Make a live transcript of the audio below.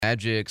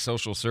magic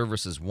social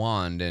services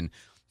wand and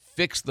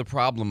fix the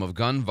problem of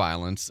gun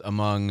violence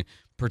among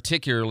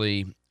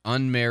particularly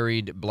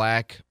unmarried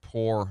black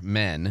poor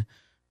men,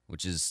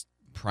 which is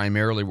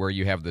primarily where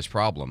you have this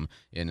problem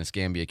in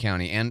Escambia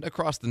County and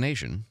across the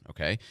nation,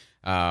 okay?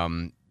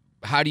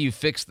 How do you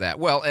fix that?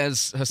 Well,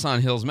 as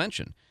Hassan Hills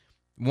mentioned,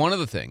 one of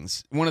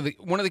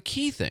the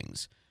key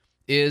things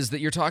is that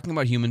you're talking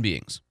about human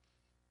beings,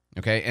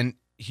 okay? And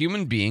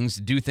human beings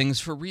do things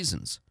for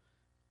reasons.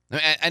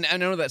 And I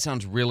know that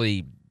sounds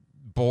really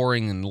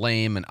boring and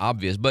lame and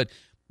obvious, but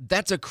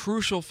that's a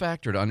crucial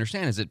factor to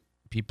understand, is that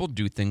people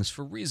do things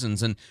for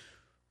reasons. And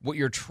what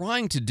you're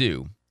trying to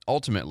do,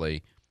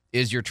 ultimately,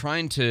 is you're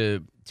trying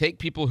to take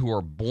people who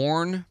are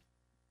born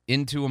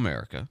into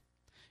America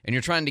and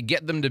you're trying to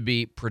get them to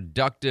be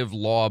productive,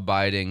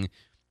 law-abiding,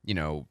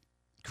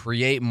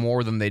 create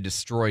more than they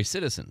destroy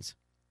citizens,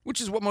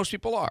 which is what most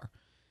people are.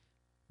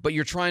 But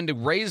you're trying to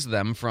raise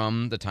them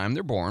from the time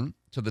they're born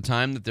to the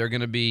time that they're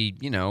going to be,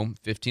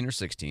 15 or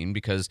 16,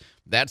 because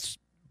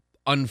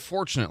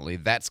unfortunately,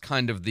 that's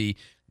kind of the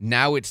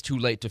now it's too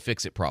late to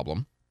fix it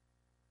problem.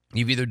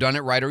 You've either done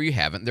it right or you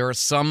haven't. There are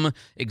some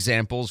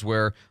examples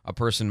where a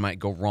person might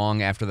go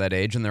wrong after that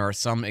age, and there are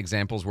some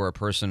examples where a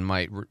person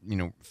might,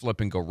 flip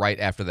and go right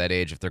after that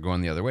age if they're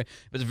going the other way.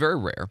 But it's very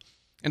rare.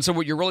 And so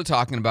what you're really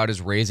talking about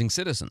is raising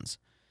citizens.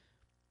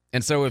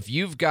 And so if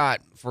you've got,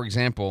 for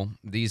example,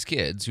 these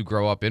kids who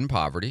grow up in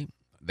poverty,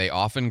 they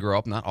often grow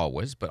up, not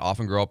always, but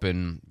often grow up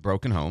in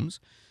broken homes.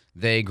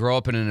 They grow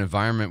up in an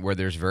environment where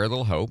there's very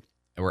little hope,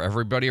 where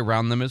everybody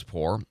around them is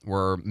poor,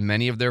 where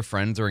many of their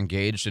friends are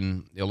engaged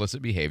in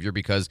illicit behavior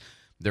because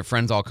their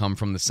friends all come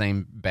from the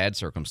same bad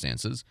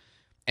circumstances.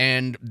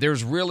 And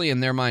there's really,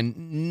 in their mind,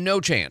 no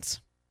chance.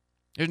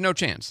 There's no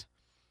chance.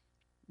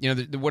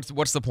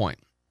 What's the point?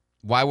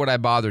 Why would I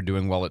bother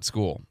doing well at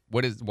school?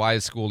 Why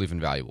is school even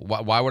valuable?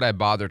 Why would I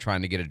bother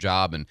trying to get a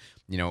job and,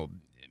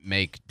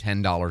 make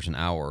 $10 an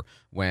hour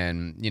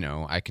when,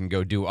 I can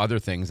go do other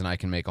things and I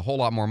can make a whole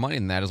lot more money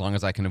than that as long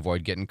as I can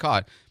avoid getting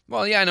caught?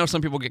 Well, yeah, I know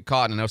some people get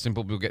caught and I know some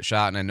people get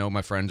shot and I know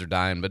my friends are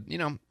dying, but,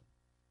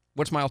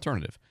 what's my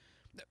alternative?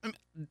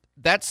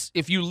 That's,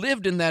 if you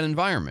lived in that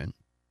environment,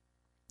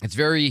 it's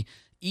very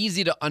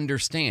easy to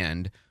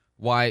understand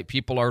why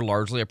people are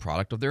largely a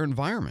product of their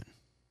environment,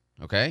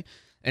 okay?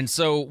 And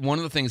so one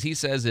of the things he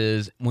says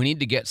is we need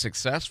to get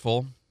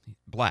successful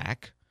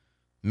black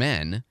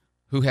men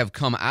who have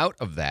come out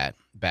of that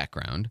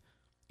background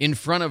in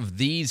front of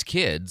these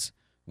kids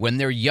when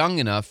they're young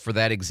enough for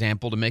that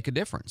example to make a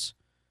difference,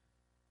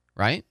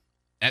 right?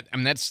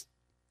 That's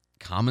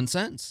common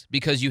sense,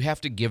 because you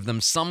have to give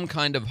them some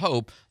kind of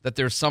hope that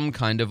there's some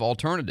kind of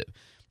alternative.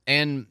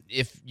 And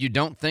if you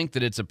don't think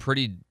that it's a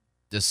pretty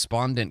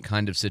despondent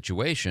kind of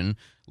situation,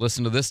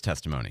 listen to this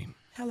testimony.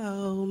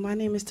 Hello, my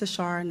name is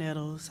Tashara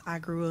Nettles. I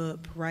grew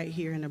up right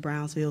here in the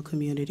Brownsville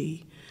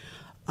community.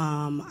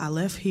 I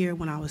left here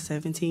when I was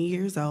 17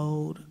 years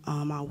old.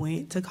 I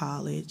went to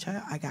college.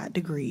 I got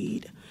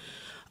degreed.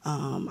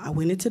 I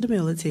went into the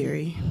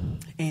military,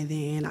 and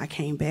then I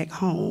came back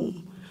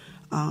home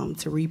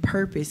to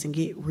repurpose and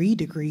get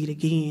re-degreed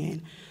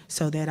again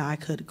so that I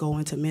could go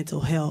into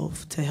mental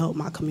health to help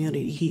my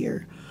community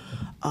here.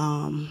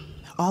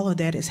 All of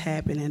that has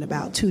happened in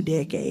about 2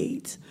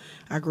 decades.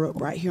 I grew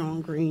up right here on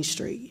Green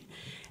Street,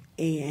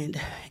 and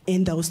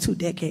in those 2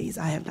 decades,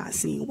 I have not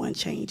seen one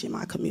change in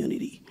my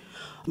community.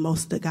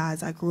 Most of the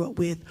guys I grew up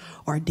with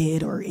are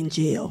dead or in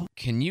jail.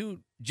 Can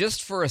you,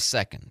 just for a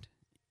second,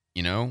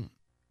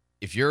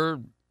 if you're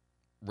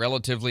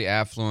relatively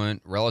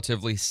affluent,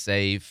 relatively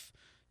safe,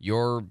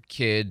 your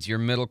kids, you're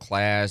middle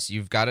class,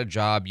 you've got a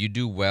job, you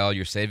do well,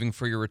 you're saving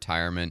for your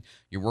retirement,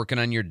 you're working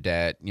on your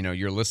debt,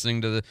 you're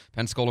listening to the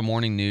Pensacola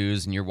Morning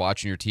News and you're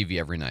watching your TV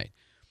every night.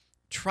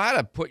 Try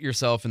to put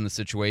yourself in the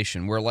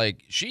situation where,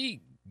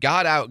 she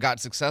got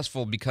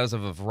successful because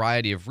of a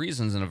variety of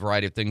reasons and a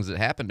variety of things that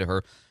happened to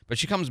her, but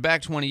she comes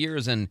back 20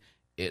 years and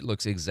it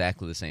looks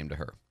exactly the same to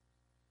her.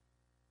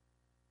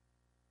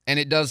 And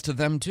it does to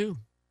them too,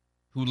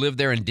 who lived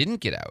there and didn't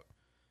get out.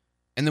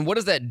 And then what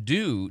does that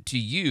do to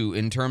you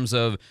in terms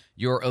of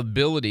your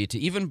ability to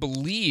even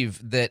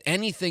believe that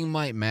anything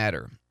might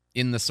matter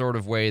in the sort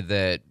of way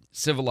that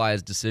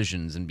civilized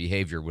decisions and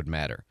behavior would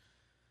matter?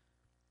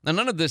 Now,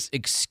 none of this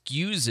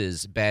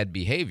excuses bad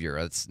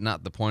behavior. That's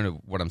not the point of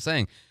what I'm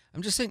saying.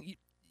 I'm just saying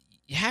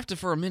you have to,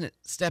 for a minute,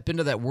 step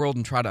into that world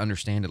and try to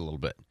understand it a little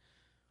bit.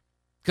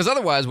 Because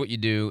otherwise what you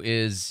do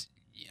is,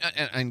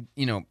 and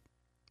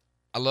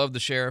I love the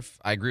sheriff.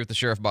 I agree with the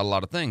sheriff about a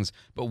lot of things.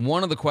 But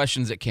one of the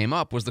questions that came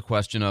up was the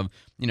question of,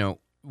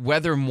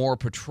 whether more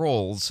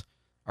patrols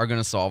are going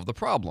to solve the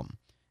problem.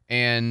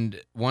 And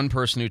one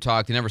person who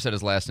talked, he never said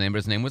his last name, but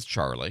his name was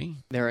Charlie.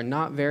 There are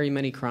not very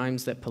many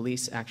crimes that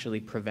police actually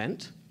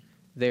prevent.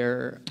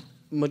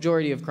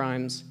 Majority of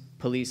crimes,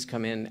 police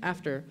come in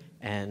after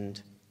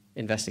and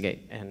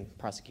investigate and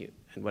prosecute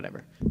and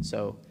whatever.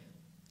 So,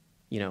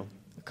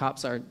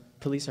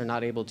 police are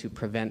not able to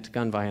prevent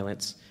gun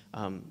violence.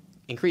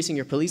 Increasing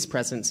your police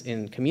presence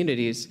in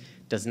communities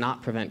does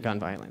not prevent gun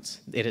violence.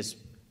 It is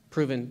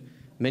proven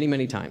many,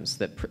 many times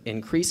that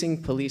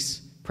increasing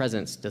police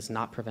presence does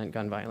not prevent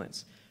gun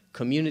violence.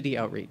 Community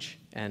outreach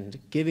and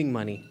giving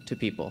money to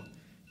people,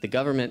 the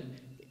government,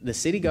 the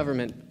city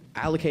government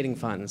allocating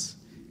funds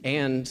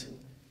and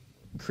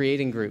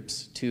creating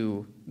groups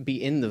to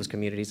be in those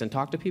communities and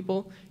talk to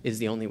people is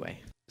the only way.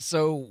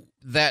 So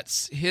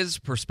that's his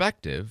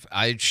perspective.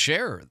 I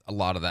share a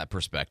lot of that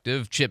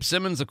perspective. Chip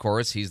Simmons, of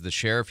course, he's the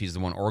sheriff. He's the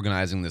one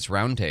organizing this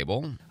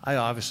roundtable. I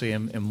obviously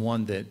am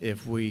one that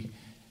if we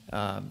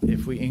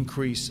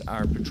increase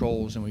our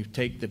patrols and we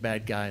take the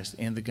bad guys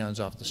and the guns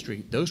off the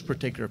street, those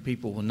particular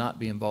people will not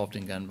be involved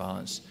in gun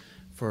violence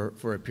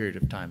for a period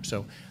of time.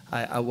 So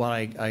while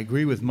I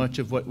agree with much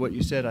of what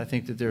you said, I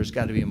think that there's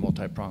got to be a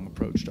multi-pronged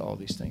approach to all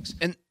these things.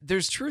 And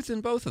there's truth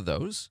in both of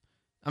those.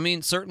 I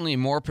mean, certainly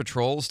more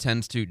patrols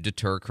tends to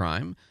deter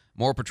crime.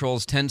 More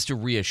patrols tends to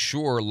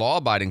reassure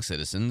law-abiding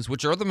citizens,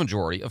 which are the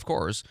majority, of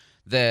course,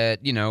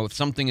 that, you know, if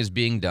something is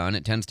being done,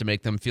 it tends to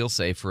make them feel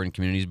safer in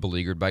communities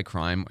beleaguered by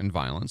crime and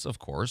violence, of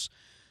course.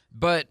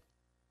 But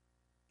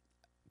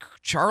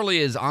Charlie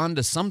is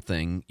onto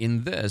something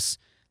in this,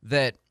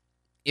 that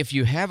if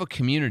you have a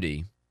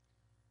community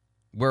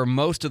where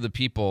most of the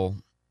people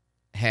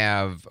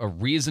have a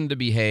reason to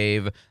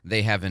behave,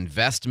 they have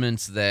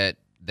investments that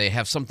they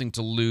have something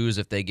to lose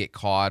if they get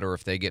caught or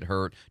if they get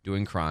hurt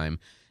doing crime,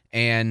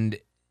 and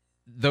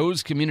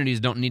those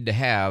communities don't need to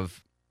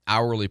have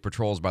hourly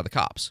patrols by the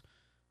cops,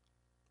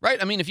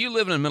 right? I mean, if you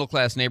live in a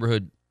middle-class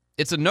neighborhood,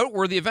 it's a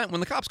noteworthy event when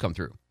the cops come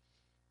through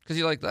because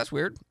you're like, that's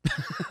weird.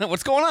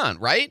 What's going on,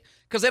 right?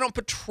 Because they don't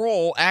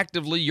patrol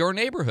actively your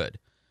neighborhood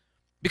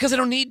because they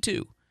don't need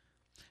to.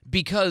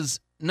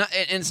 And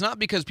it's not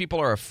because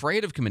people are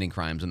afraid of committing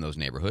crimes in those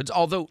neighborhoods,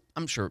 although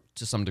I'm sure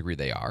to some degree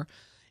they are.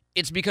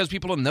 It's because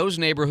people in those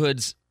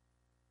neighborhoods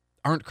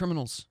aren't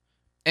criminals.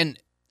 And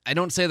I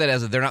don't say that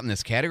as they're not in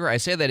this category. I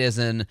say that as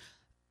in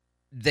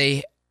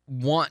they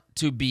want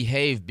to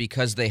behave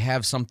because they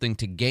have something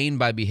to gain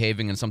by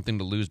behaving and something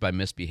to lose by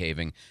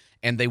misbehaving.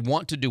 And they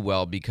want to do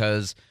well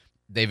because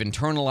they've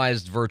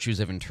internalized virtues,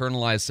 they've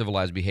internalized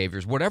civilized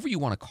behaviors, whatever you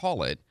want to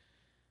call it.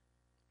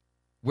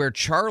 Where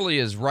Charlie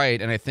is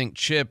right, and I think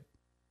Chip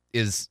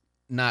is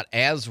not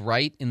as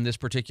right in this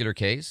particular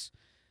case,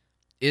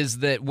 is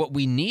that what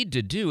we need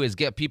to do is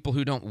get people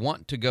who don't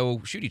want to go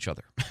shoot each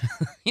other.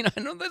 You know, I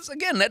know that's,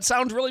 again, that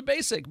sounds really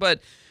basic,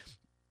 but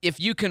if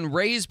you can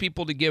raise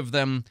people to give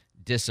them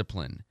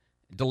discipline,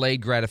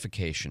 delayed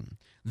gratification,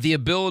 the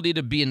ability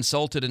to be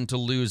insulted and to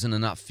lose and to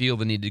not feel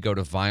the need to go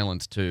to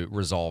violence to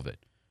resolve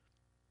it,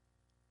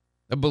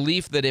 a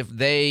belief that if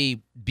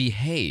they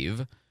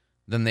behave,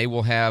 then they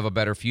will have a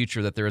better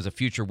future, that there is a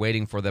future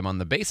waiting for them on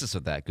the basis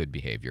of that good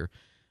behavior.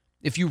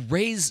 If you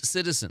raise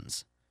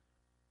citizens,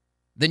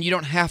 then you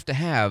don't have to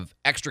have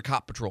extra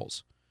cop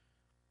patrols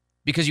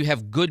because you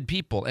have good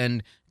people,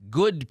 and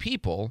good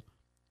people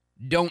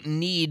don't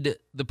need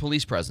the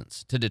police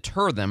presence to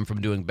deter them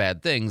from doing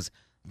bad things.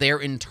 They're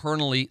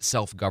internally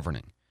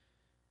self-governing.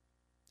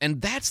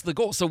 And that's the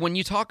goal. So when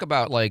you talk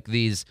about like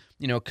these,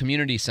 you know,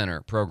 community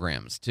center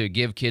programs to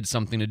give kids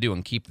something to do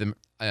and keep them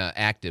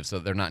active so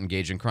that they're not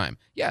engaged in crime,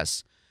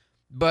 yes,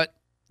 but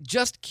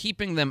just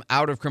keeping them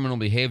out of criminal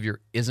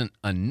behavior isn't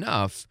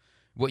enough.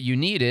 What you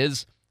need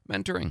is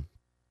mentoring.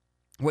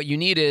 What you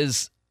need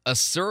is a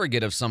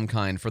surrogate of some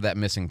kind for that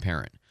missing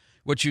parent.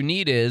 What you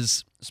need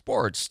is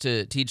sports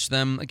to teach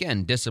them,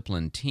 again,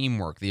 discipline,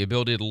 teamwork, the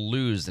ability to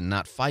lose and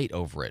not fight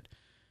over it.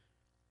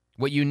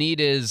 What you need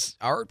is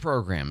art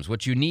programs.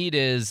 What you need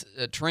is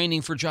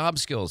training for job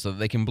skills so that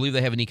they can believe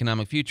they have an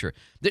economic future.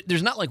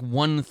 There's not like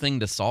one thing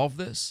to solve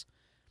this.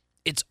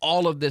 It's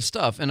all of this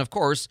stuff. And of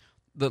course,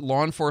 the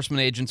law enforcement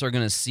agents are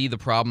going to see the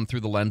problem through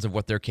the lens of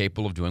what they're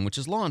capable of doing, which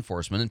is law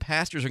enforcement. And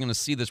pastors are going to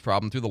see this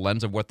problem through the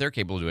lens of what they're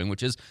capable of doing,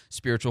 which is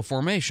spiritual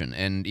formation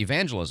and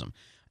evangelism.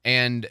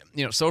 And,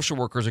 you know, social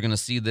workers are going to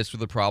see this through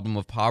the problem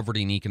of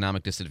poverty and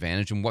economic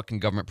disadvantage and what can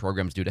government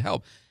programs do to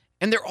help.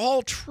 And they're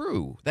all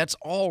true. That's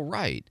all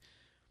right.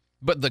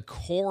 But the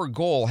core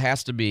goal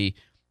has to be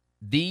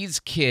these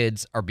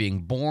kids are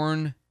being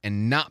born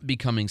and not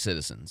becoming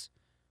citizens.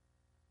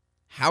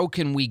 How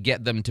can we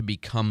get them to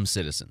become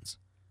citizens?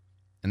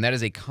 And that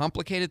is a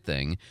complicated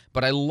thing,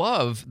 but I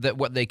love that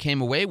what they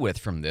came away with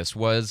from this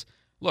was,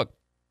 look,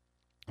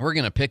 we're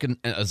going to pick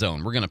a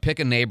zone. We're going to pick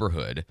a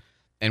neighborhood,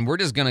 and we're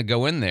just going to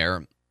go in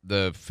there,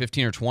 the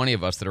 15 or 20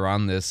 of us that are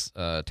on this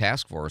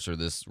task force or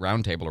this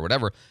roundtable or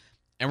whatever,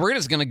 and we're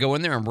just going to go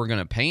in there and we're going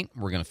to paint,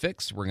 we're going to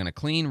fix, we're going to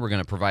clean, we're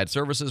going to provide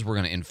services, we're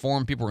going to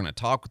inform people, we're going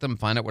to talk with them,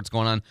 find out what's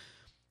going on.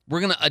 We're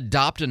going to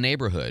adopt a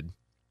neighborhood,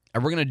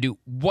 and we're going to do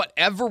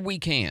whatever we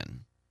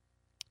can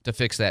to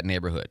fix that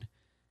neighborhood.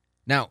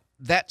 Now,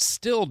 that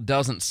still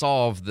doesn't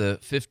solve the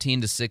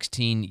 15 to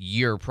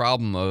 16-year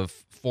problem of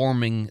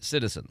forming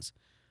citizens.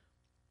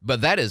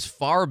 But that is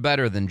far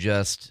better than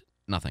just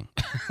nothing.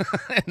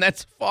 And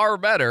that's far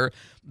better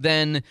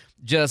than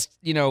just,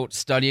 you know,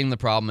 studying the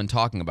problem and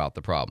talking about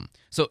the problem.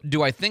 So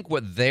do I think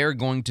what they're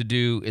going to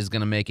do is going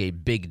to make a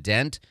big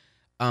dent?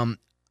 I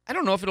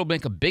don't know if it'll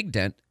make a big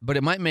dent, but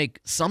it might make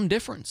some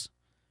difference.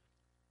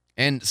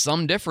 And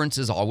some difference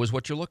is always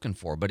what you're looking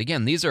for. But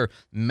again, these are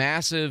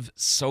massive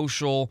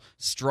social,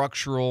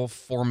 structural,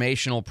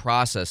 formational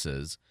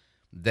processes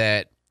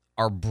that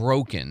are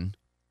broken,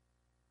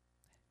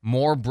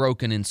 more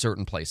broken in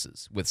certain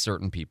places with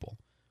certain people.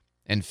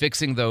 And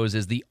fixing those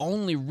is the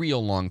only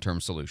real long-term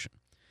solution.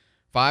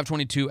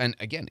 522, and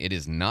again, it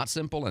is not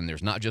simple, and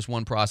there's not just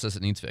one process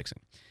that needs fixing.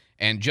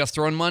 And just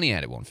throwing money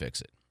at it won't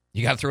fix it.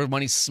 You got to throw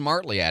money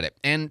smartly at it,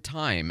 and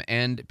time,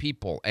 and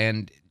people,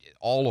 and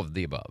all of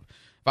the above.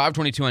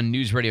 522 on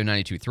News Radio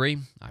 92.3.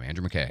 I'm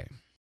Andrew McKay.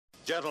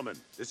 Gentlemen,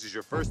 this is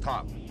your first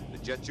hop. The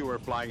jets you are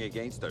flying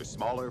against are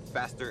smaller,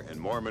 faster, and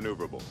more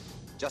maneuverable,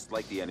 just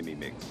like the enemy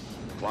MiGs.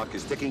 The clock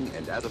is ticking,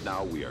 and as of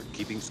now, we are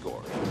keeping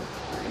score.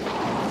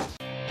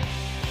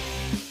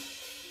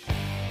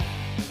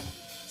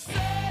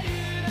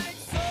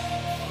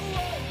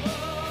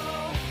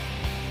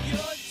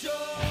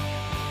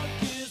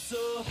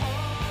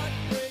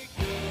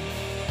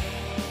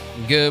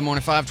 Good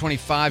morning,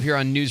 525 here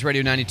on News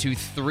Radio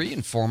 92.3,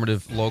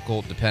 informative,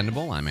 local,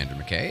 dependable. I'm Andrew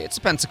McKay. It's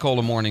the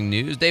Pensacola Morning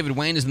News. David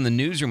Wayne is in the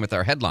newsroom with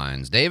our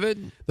headlines.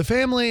 David? The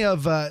family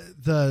of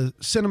the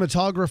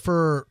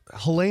cinematographer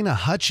Helena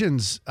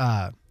Hutchins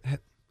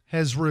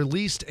has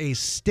released a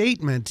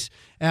statement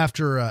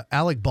after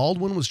Alec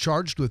Baldwin was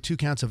charged with 2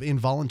 counts of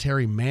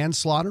involuntary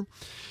manslaughter.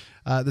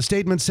 The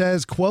statement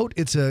says, quote,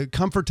 "It's a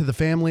comfort to the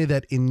family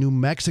that in New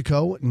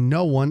Mexico,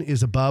 no one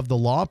is above the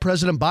law."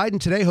 President Biden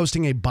today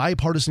hosting a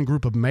bipartisan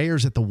group of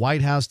mayors at the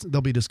White House.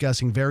 They'll be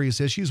discussing various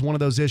issues. One of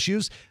those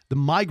issues, the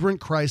migrant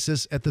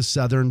crisis at the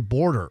southern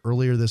border.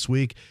 Earlier this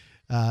week,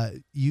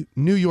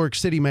 New York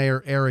City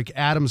Mayor Eric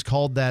Adams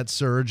called that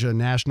surge a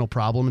national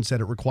problem and said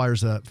it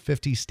requires a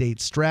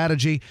 50-state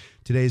strategy.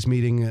 Today's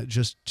meeting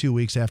just 2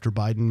 weeks after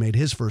Biden made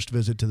his first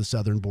visit to the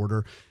southern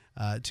border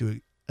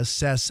to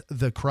assess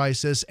the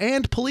crisis.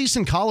 And police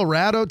in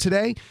Colorado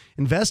today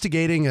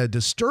investigating a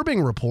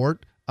disturbing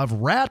report of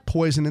rat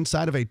poison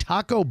inside of a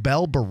Taco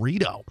Bell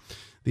burrito.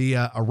 The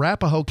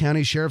Arapahoe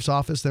County Sheriff's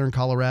Office there in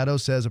Colorado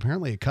says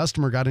apparently a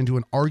customer got into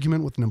an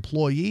argument with an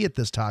employee at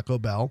this Taco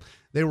Bell.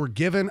 They were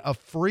given a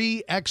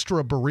free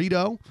extra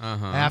burrito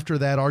after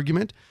that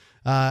argument.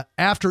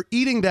 After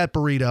eating that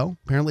burrito,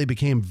 apparently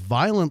became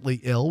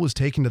violently ill, was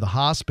taken to the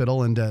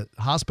hospital, and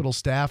hospital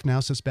staff now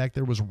suspect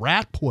there was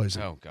rat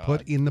poison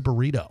put in the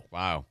burrito.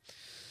 Wow.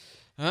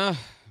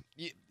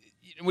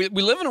 We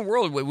live in a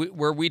world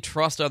where we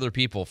trust other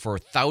people for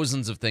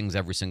thousands of things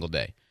every single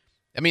day.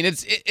 I mean,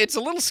 it's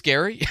a little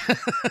scary,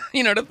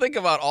 to think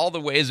about all the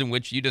ways in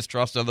which you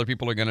distrust other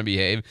people are going to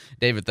behave.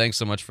 David, thanks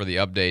so much for the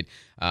update.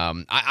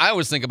 I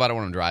always think about it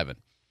when I'm driving.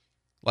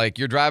 Like,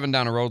 you're driving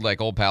down a road like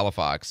Old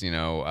Palafox,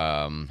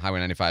 Highway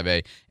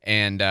 95A,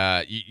 and,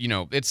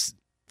 it's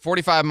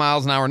 45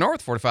 miles an hour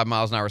north, 45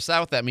 miles an hour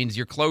south. That means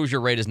your closure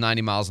rate is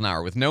 90 miles an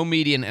hour with no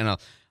median and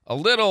a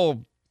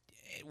little,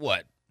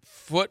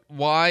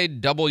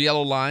 foot-wide double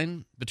yellow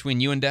line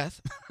between you and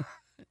death.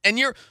 And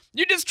you're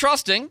just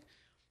trusting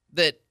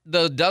that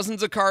the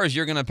dozens of cars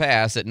you're going to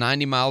pass at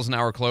 90 miles an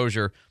hour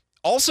closure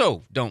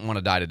also don't want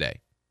to die today.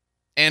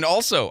 And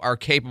also are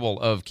capable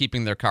of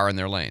keeping their car in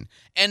their lane.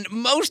 And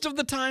most of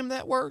the time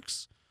that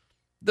works.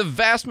 The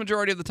vast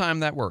majority of the time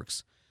that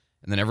works.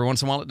 And then every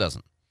once in a while it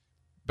doesn't.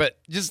 But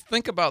just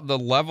think about the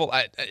level.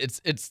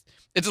 It's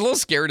a little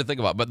scary to think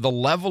about, but the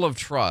level of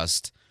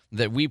trust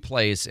that we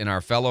place in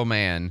our fellow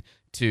man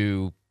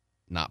to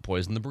not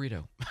poison the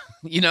burrito,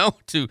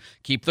 to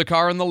keep the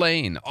car in the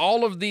lane.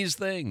 All of these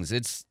things.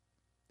 It's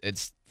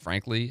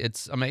frankly,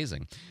 it's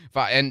amazing.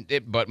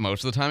 But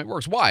most of the time it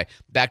works. Why?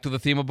 Back to the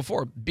theme of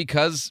before.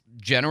 Because,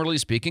 generally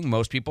speaking,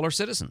 most people are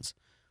citizens.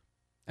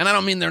 And I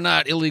don't mean they're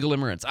not illegal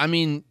immigrants. I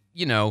mean,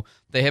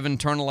 they have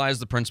internalized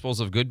the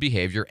principles of good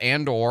behavior,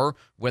 and or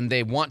when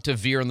they want to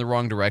veer in the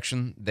wrong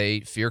direction,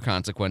 they fear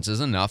consequences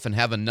enough and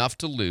have enough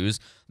to lose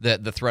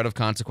that the threat of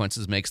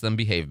consequences makes them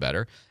behave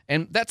better.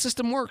 And that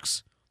system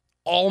works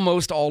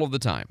almost all of the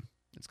time.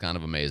 It's kind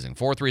of amazing.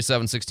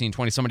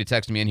 437-1620. Somebody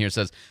texted me in here,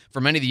 says, for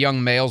many of the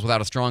young males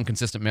without a strong,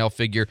 consistent male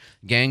figure,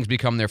 gangs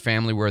become their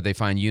family where they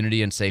find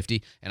unity and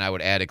safety. And I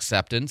would add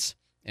acceptance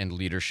and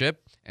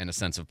leadership and a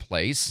sense of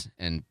place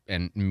and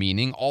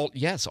meaning. All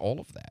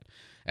of that.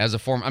 As a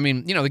form,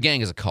 the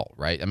gang is a cult,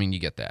 right? You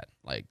get that.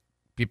 Like,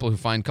 people who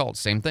find cults,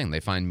 same thing.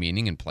 They find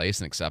meaning and place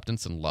and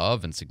acceptance and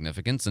love and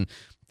significance. And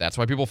that's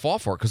why people fall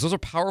for it, because those are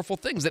powerful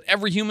things that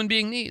every human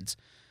being needs.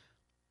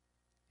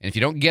 And if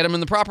you don't get them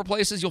in the proper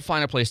places, you'll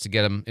find a place to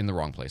get them in the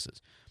wrong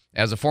places.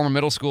 As a former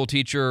middle school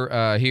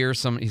teacher he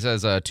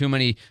says, too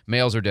many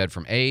males are dead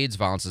from AIDS.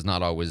 Violence is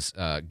not always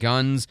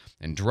guns,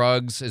 and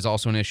drugs is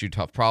also an issue.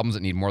 Tough problems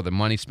that need more than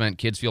money spent.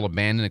 Kids feel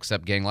abandoned,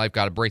 accept gang life,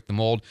 got to break the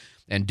mold.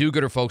 And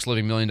do-gooder folks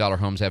living million-dollar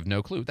homes have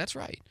no clue. That's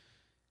right.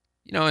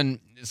 And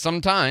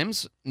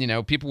sometimes,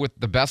 people with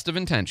the best of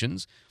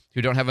intentions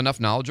who don't have enough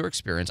knowledge or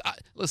experience.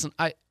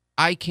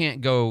 I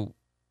can't go.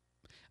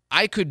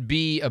 I could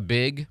be a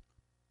big.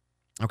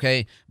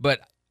 Okay, but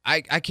I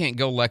can't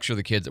go lecture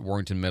the kids at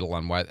Warrington Middle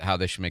on how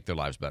they should make their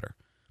lives better.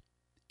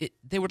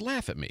 They would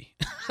laugh at me.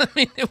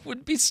 It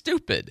would be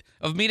stupid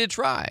of me to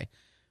try.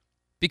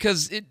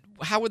 because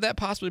how would that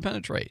possibly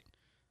penetrate?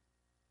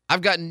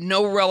 I've got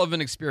no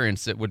relevant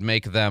experience that would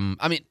make them.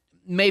 I mean,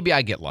 maybe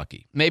I get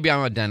lucky. Maybe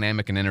I'm a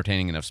dynamic and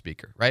entertaining enough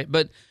speaker, right?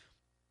 But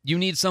you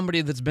need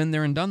somebody that's been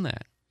there and done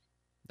that.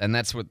 And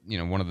that's what,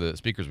 one of the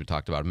speakers we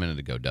talked about a minute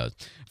ago does.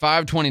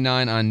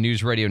 529 on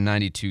News Radio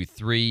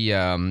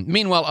 92.3.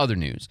 Meanwhile, other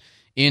news.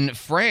 In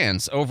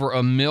France, over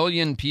 1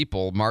 million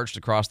people marched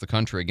across the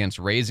country against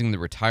raising the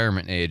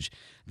retirement age.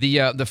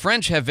 The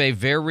French have a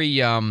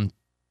very...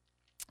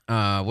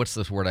 what's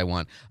the word I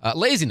want?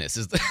 Laziness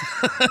is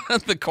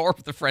the core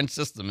of the French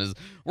system, is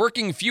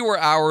working fewer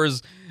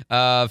hours,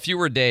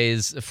 fewer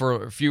days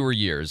for fewer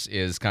years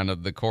is kind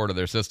of the core to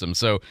their system.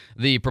 So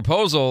the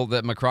proposal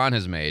that Macron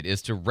has made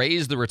is to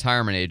raise the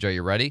retirement age. Are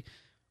you ready?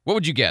 What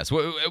would you guess?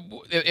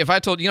 If I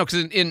told, because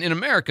in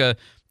America,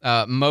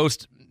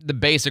 the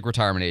basic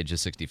retirement age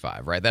is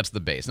 65, right? That's the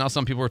base. Now,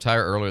 some people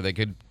retire earlier. They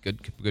get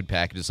good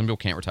packages. Some people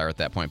can't retire at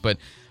that point. But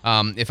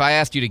if I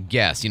asked you to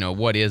guess,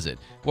 what is it?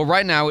 Well,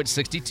 right now it's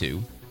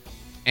 62,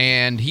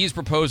 and he's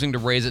proposing to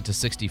raise it to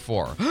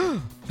 64.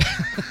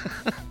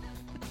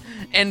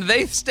 And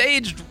they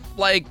staged,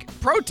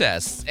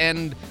 protests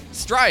and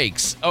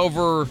strikes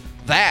over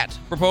that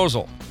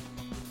proposal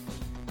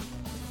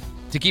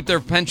to keep their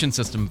pension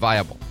system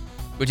viable,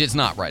 which it's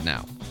not right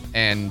now.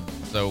 And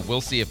so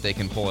we'll see if they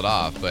can pull it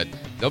off, but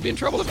they'll be in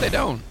trouble if they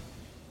don't.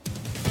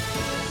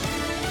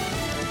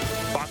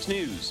 Fox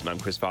News, I'm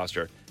Chris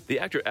Foster. The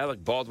actor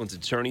Alec Baldwin's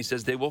attorney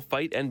says they will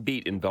fight and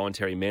beat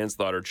involuntary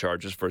manslaughter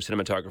charges for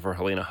cinematographer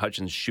Halyna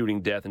Hutchins' shooting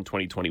death in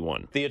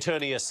 2021. The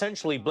attorney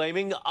essentially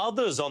blaming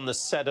others on the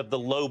set of the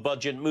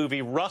low-budget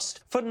movie Rust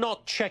for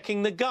not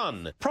checking the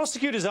gun.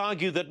 Prosecutors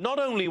argue that not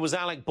only was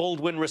Alec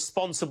Baldwin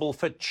responsible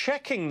for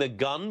checking the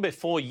gun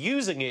before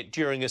using it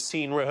during a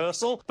scene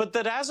rehearsal, but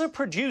that as a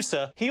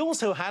producer, he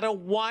also had a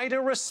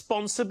wider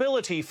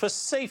responsibility for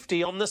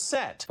safety on the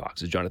set.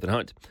 Fox's Jonathan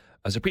Hunt.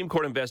 A Supreme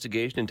Court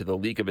investigation into the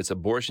leak of its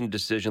abortion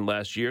decision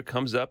last year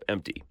comes up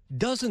empty.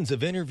 Dozens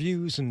of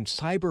interviews and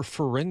cyber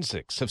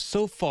forensics have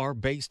so far,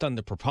 based on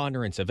the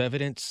preponderance of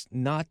evidence,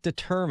 not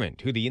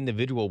determined who the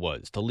individual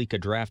was to leak a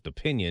draft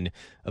opinion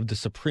of the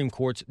Supreme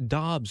Court's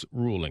Dobbs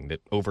ruling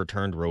that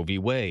overturned Roe v.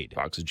 Wade.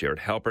 Fox's Jared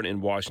Halpern in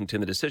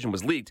Washington. The decision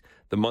was leaked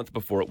the month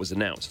before it was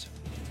announced.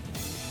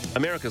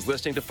 America's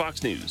listening to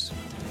Fox News.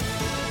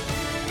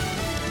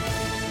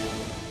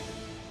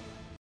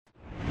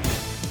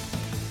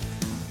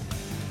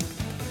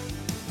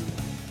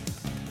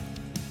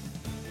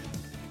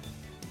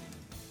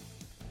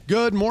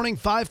 Good morning,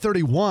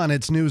 531.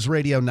 It's News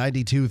Radio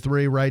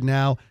 92.3 right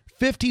now.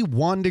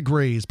 51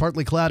 degrees,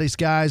 partly cloudy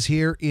skies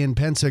here in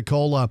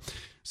Pensacola.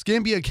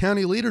 Escambia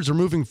County leaders are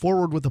moving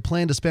forward with a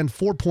plan to spend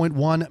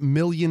 $4.1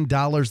 million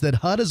that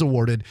HUD has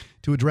awarded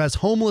to address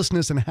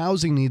homelessness and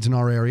housing needs in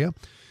our area.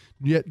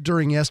 Yet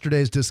during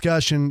yesterday's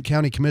discussion,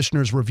 county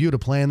commissioners reviewed a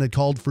plan that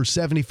called for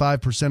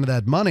 75% of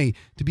that money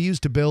to be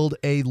used to build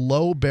a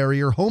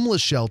low-barrier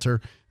homeless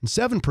shelter and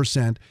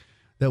 7%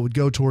 that would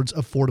go towards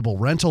affordable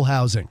rental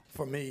housing.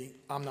 For me,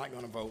 I'm not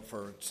going to vote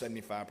for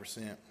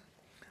 75%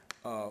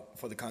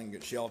 for the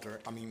congregate shelter.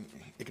 I mean,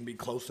 it can be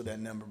close to that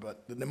number,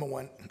 but the number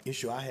one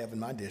issue I have in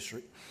my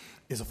district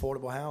is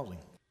affordable housing.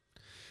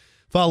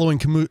 Following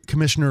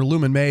Commissioner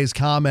Luman May's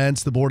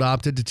comments, the board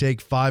opted to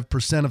take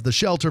 5% of the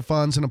shelter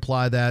funds and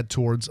apply that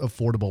towards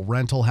affordable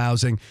rental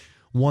housing.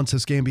 Once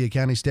Escambia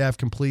County staff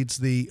completes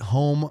the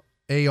home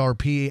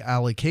ARP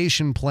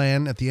allocation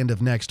plan at the end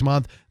of next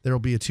month, there will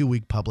be a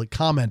 2-week public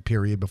comment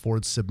period before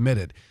it's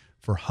submitted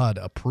for HUD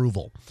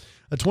approval.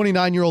 A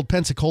 29-year-old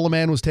Pensacola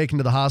man was taken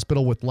to the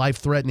hospital with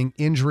life-threatening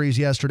injuries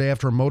yesterday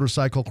after a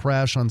motorcycle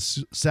crash on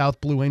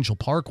South Blue Angel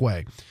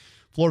Parkway.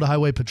 Florida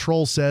Highway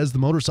Patrol says the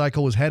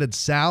motorcycle was headed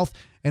south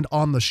and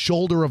on the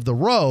shoulder of the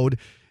road.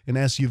 An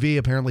SUV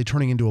apparently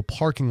turning into a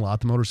parking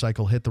lot. The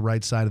motorcycle hit the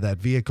right side of that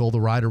vehicle. The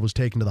rider was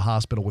taken to the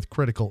hospital with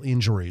critical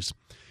injuries.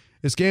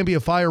 Escambia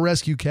Fire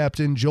Rescue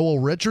Captain Joel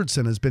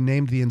Richardson has been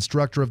named the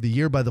Instructor of the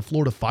Year by the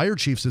Florida Fire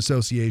Chiefs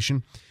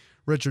Association.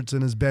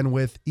 Richardson has been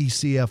with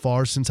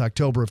ECFR since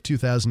October of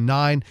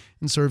 2009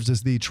 and serves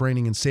as the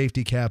Training and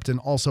Safety Captain.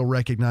 Also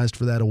recognized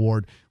for that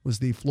award was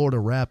the Florida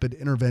Rapid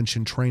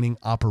Intervention Training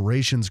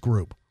Operations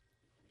Group.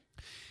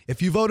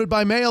 If you voted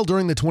by mail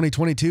during the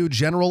 2022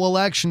 general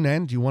election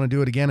and you want to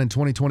do it again in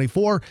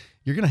 2024,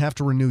 you're going to have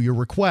to renew your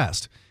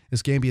request.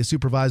 Escambia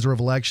Supervisor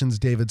of Elections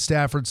David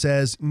Stafford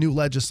says new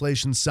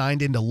legislation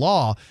signed into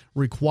law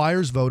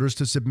requires voters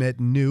to submit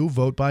new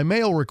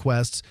vote-by-mail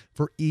requests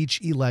for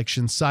each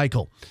election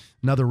cycle.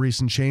 Another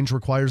recent change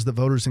requires that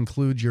voters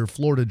include your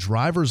Florida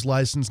driver's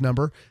license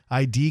number,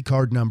 ID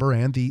card number,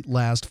 and the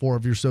last 4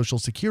 of your Social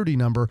Security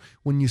number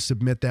when you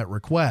submit that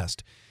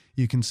request.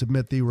 You can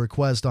submit the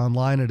request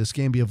online at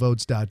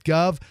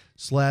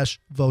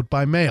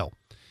escambiavotes.gov/vote-by-mail.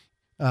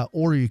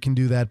 Or you can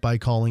do that by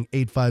calling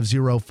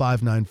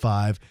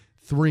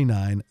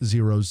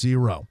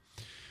 850-595-3900.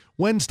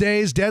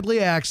 Wednesday's deadly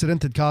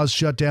accident that caused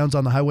shutdowns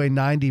on the Highway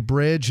 90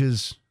 bridge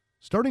is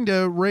starting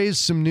to raise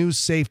some new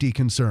safety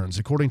concerns.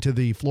 According to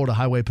the Florida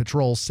Highway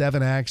Patrol,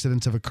 7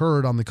 accidents have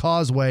occurred on the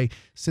causeway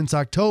since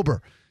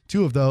October.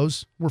 2 of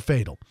those were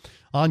fatal.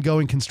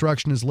 Ongoing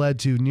construction has led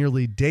to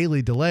nearly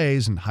daily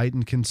delays and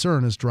heightened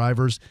concern as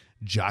drivers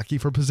jockey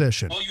for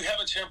position. Well, you have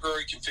a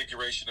temporary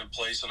configuration in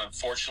place, and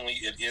unfortunately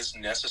it is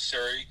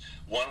necessary.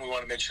 One, we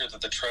want to make sure that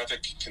the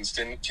traffic can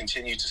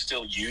continue to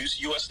still use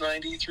US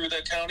 90 through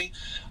that county,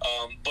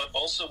 but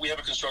also we have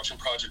a construction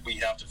project we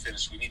have to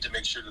finish. We need to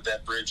make sure that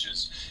that bridge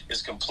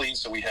is complete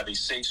so we have a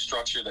safe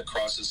structure that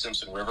crosses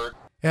Simpson River.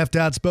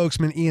 FDOT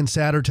spokesman Ian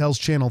Satter tells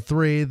Channel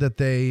 3 that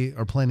they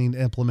are planning to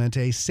implement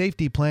a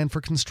safety plan for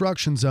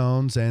construction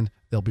zones, and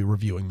they'll be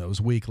reviewing those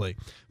weekly.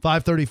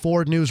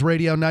 534 News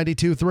Radio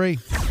 92.3.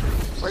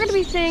 We're going to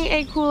be seeing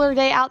a cooler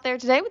day out there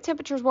today with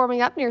temperatures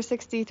warming up near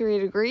 63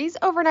 degrees.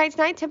 Overnight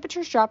tonight,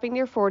 temperatures dropping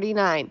near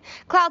 49.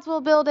 Clouds will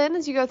build in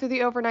as you go through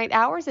the overnight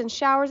hours, and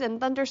showers and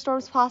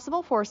thunderstorms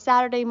possible for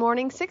Saturday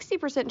morning.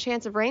 60%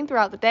 chance of rain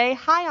throughout the day.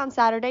 High on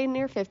Saturday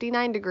near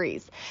 59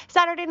 degrees.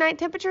 Saturday night,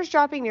 temperatures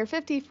dropping near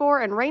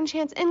 54, and rain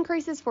chance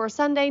increases for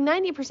Sunday.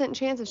 90%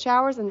 chance of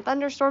showers and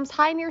thunderstorms.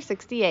 High near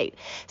 68.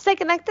 Stay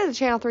connected to the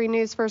Channel 3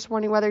 News First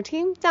Warning Weather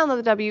Team.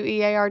 Download the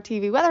WEAR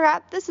TV weather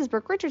app. This is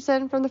Brooke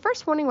Richardson from the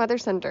First Warning Weather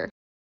Center.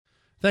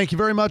 Thank you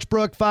very much,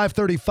 Brooke.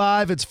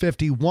 535, it's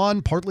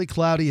 51, partly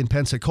cloudy in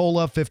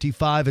Pensacola,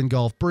 55 in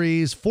Gulf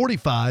Breeze,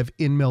 45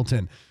 in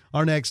Milton.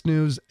 Our next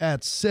news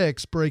at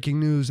 6, breaking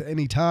news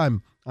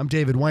anytime. I'm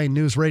David Wayne,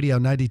 News Radio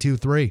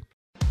 92.3.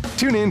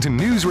 Tune in to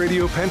News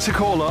Radio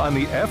Pensacola on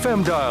the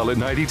FM dial at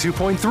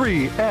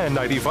 92.3 and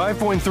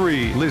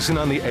 95.3. Listen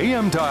on the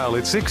AM dial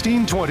at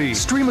 1620.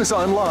 Stream us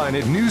online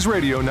at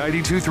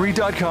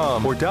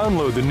newsradio923.com or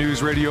download the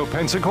News Radio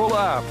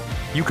Pensacola app.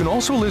 You can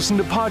also listen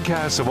to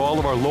podcasts of all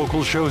of our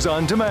local shows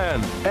on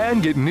demand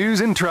and get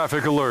news and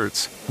traffic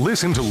alerts.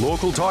 Listen to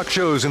local talk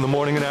shows in the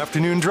morning and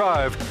afternoon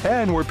drive,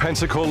 and we're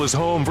Pensacola's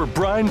home for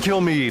Brian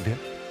Kilmeade.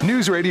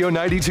 News Radio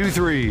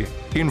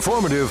 92.3.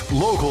 Informative,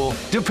 local,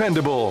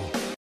 dependable.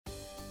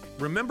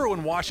 Remember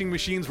when washing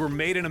machines were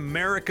made in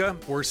America,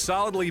 were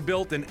solidly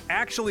built, and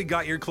actually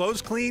got your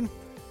clothes clean?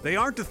 They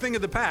aren't a thing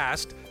of the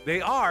past.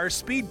 They are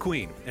Speed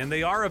Queen, and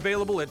they are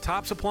available at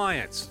Tops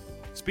Appliance.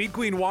 Speed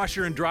Queen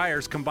washer and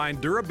dryers combine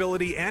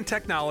durability and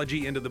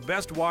technology into the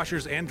best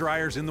washers and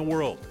dryers in the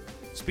world.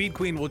 Speed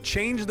Queen will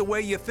change the way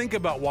you think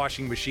about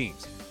washing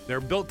machines. They're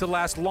built to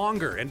last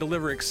longer and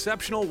deliver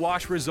exceptional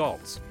wash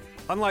results.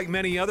 Unlike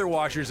many other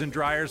washers and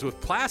dryers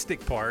with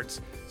plastic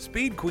parts,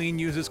 Speed Queen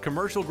uses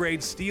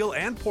commercial-grade steel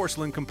and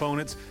porcelain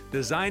components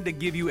designed to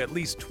give you at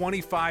least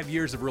 25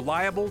 years of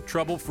reliable,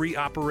 trouble-free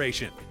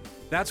operation.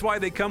 That's why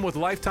they come with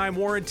lifetime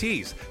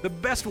warranties, the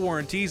best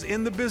warranties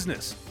in the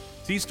business.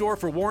 See store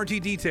for warranty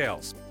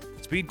details.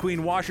 Speed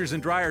Queen washers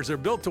and dryers are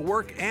built to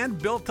work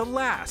and built to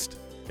last.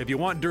 If you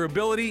want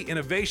durability,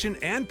 innovation,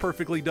 and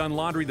perfectly done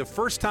laundry the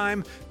first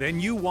time,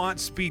 then you want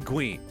Speed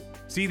Queen.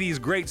 See these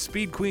great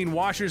Speed Queen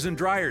washers and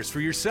dryers for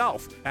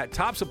yourself at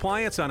Tops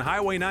Appliance on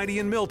Highway 90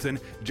 in Milton,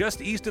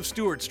 just east of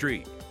Stewart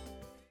Street.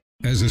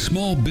 As a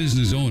small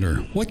business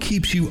owner, what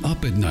keeps you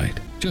up at night?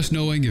 Just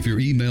knowing if your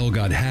email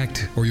got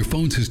hacked or your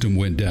phone system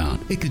went down,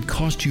 it could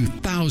cost you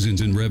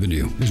thousands in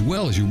revenue as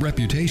well as your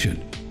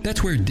reputation.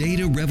 That's where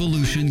Data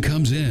Revolution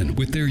comes in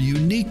with their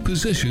unique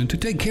position to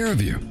take care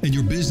of you and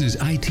your business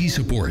IT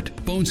support,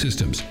 phone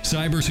systems,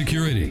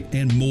 cybersecurity,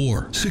 and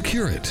more.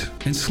 Secure it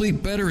and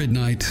sleep better at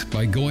night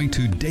by going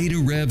to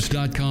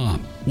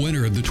datarevs.com.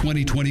 Winner of the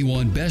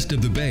 2021 Best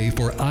of the Bay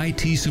for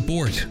IT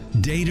support,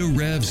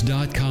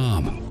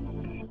 datarevs.com.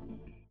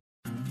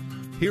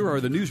 Here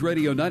are the News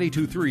Radio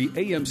 92.3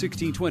 AM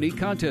 1620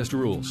 contest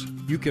rules.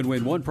 You can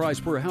win one prize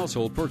per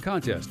household per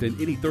contest in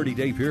any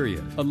 30-day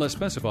period, unless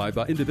specified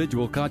by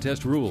individual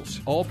contest rules.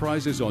 All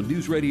prizes on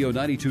News Radio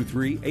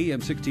 92.3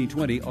 AM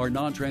 1620 are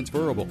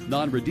non-transferable,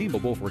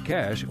 non-redeemable for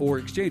cash, or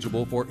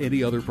exchangeable for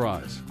any other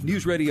prize.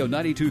 News Radio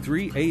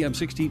 92.3 AM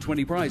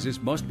 1620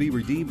 prizes must be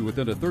redeemed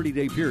within a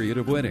 30-day period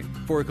of winning.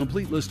 For a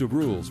complete list of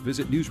rules,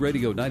 visit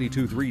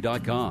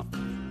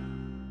newsradio923.com.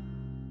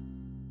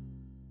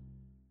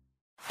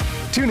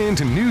 Tune in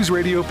to News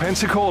Radio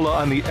Pensacola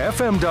on the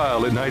FM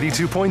dial at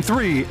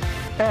 92.3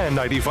 and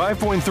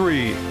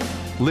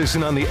 95.3.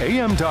 Listen on the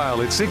AM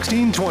dial at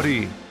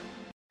 1620.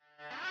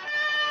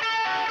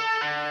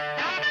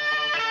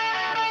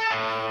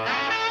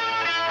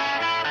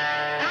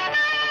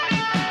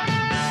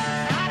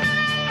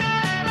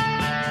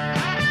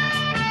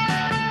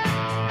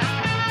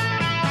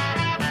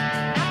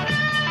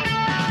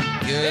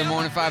 Good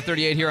morning,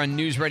 538 here on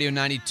News Radio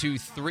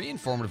 92.3,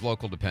 informative,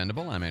 local,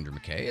 dependable. I'm Andrew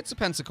McKay. It's a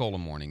Pensacola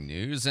Morning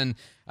News. And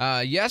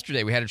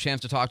yesterday we had a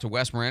chance to talk to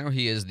Wes Morano.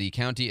 He is the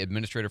county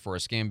administrator for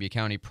Escambia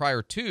County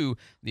prior to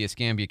the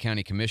Escambia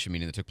County Commission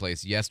meeting that took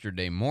place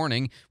yesterday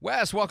morning.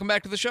 Wes, welcome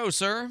back to the show,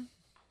 sir.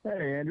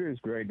 Hey, Andrew. It's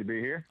great to be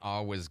here.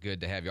 Always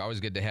good to have you. Always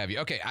good to have you.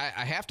 Okay,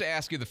 I have to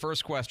ask you the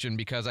first question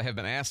because I have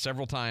been asked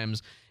several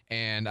times,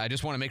 and I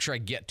just want to make sure I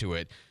get to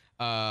it.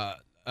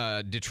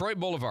 Detroit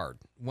Boulevard,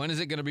 when is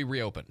it going to be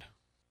reopened?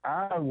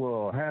 I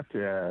will have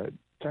to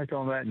check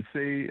on that and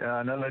see.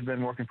 I know they've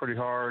been working pretty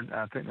hard.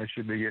 I think they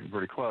should be getting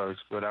pretty close,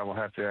 but I will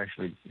have to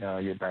actually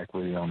get back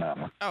with you on that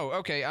one. Oh,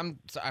 okay.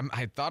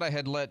 I thought I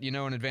had let you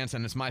know in advance,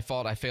 and it's my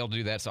fault. I failed to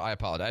do that, so I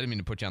apologize. I didn't mean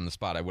to put you on the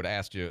spot. I would have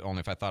asked you only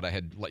if I thought I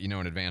had let you know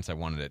in advance I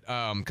wanted it.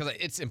 Because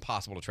it's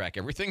impossible to track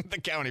everything in the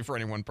county for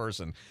any one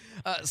person.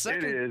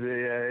 Second, it is.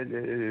 Yeah,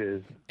 it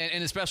is.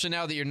 And especially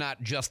now that you're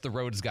not just the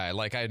roads guy.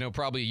 Like, I know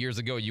probably years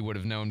ago you would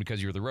have known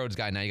because you're the roads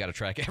guy. Now you got to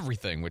track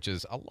everything, which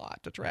is a lot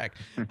to track.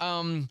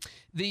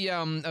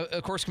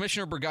 Of course,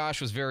 Commissioner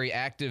Burgash was very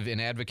active in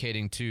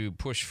advocating to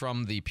push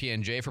from the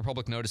PNJ for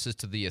public notices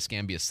to the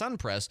Escambia Sun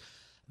Press.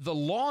 The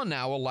law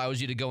now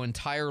allows you to go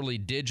entirely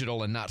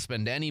digital and not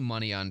spend any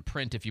money on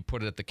print if you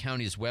put it at the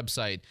county's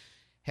website.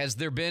 Has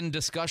there been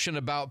discussion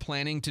about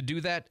planning to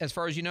do that, as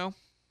far as you know?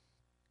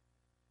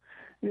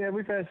 Yeah,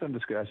 we've had some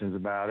discussions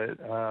about it.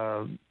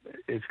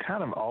 It's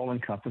kind of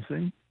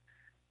all-encompassing.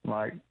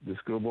 Like, the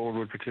school board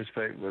would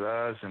participate with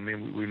us, and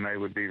we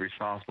would be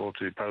responsible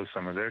to post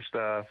some of their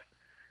stuff.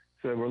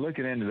 So we're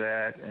looking into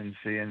that and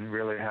seeing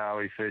really how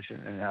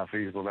efficient and how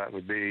feasible that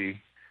would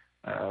be.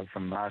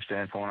 From my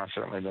standpoint, I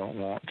certainly don't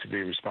want to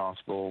be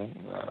responsible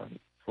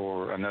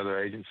for another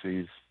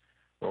agency's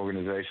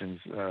organization's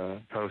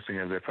posting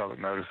of their public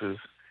notices.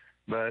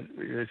 But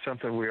it's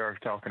something we are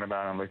talking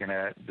about and looking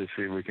at to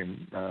see if we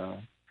can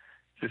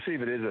to see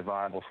if it is a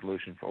viable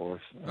solution for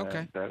us.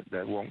 Okay.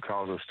 That won't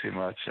cause us too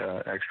much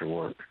extra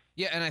work.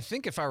 Yeah, and I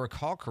think if I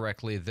recall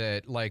correctly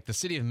that like the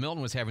city of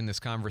Milton was having this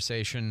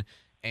conversation,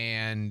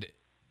 and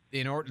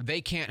in order they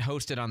can't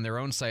host it on their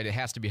own site, it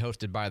has to be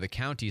hosted by the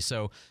county.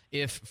 So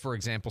if, for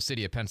example,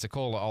 City of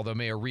Pensacola, although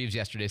Mayor Reeves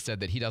yesterday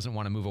said that he doesn't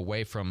want to move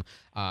away from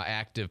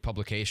active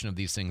publication of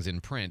these things in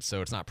print,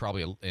 so it's not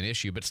probably an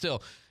issue, but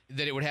still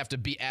that it would have to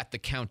be at the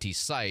county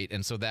site,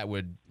 and so that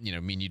would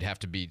mean you'd have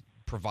to be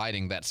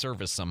providing that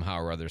service somehow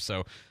or other. So,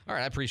 all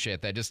right, I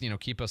appreciate that. Just,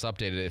 keep us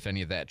updated if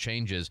any of that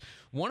changes.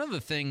 One of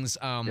the things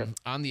on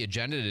the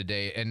agenda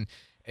today, and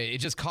it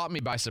just caught me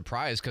by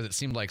surprise because it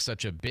seemed like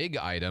such a big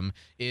item,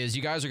 is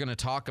you guys are going to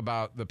talk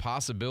about the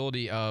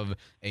possibility of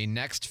a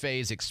next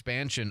phase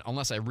expansion,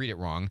 unless I read it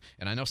wrong,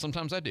 and I know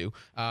sometimes I do,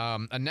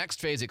 a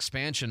next phase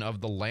expansion of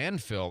the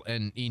landfill,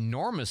 an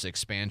enormous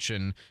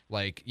expansion.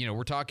 Like,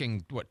 we're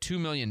talking, $2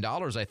 million,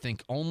 I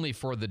think, only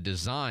for the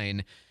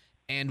design.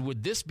 And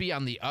would this be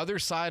on the other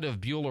side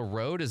of Beulah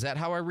Road? Is that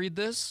how I read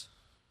this?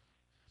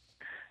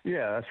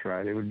 Yeah, that's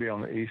right. It would be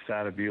on the east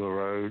side of Beulah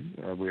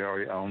Road. We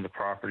already own the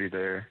property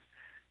there.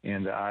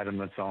 And the item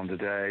that's on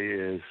today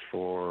is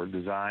for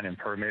design and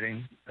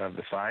permitting of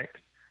the site.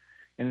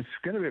 And it's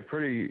going to be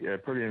a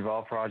pretty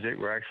involved project.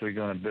 We're actually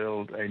going to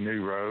build a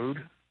new road,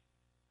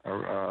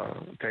 or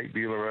take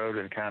Beulah Road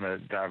and kind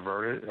of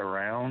divert it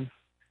around.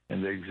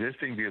 And the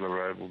existing Beulah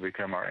Road will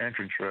become our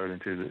entrance road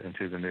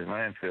into the new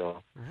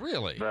landfill.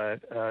 Really?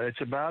 But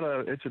it's about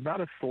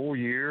a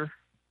 4-year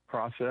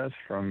process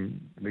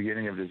from the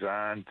beginning of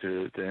design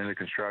to end of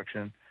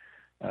construction.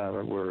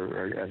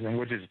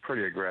 Which is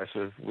pretty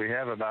aggressive. We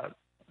have about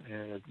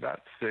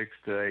 6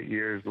 to 8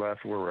 years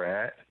left where we're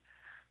at.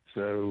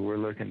 So we're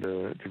looking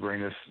to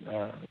bring this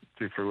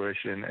to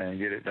fruition and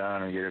get it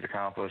done and get it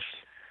accomplished.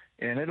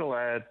 And it'll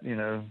add,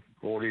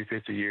 40,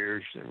 50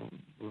 years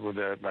with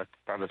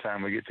by the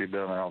time we get to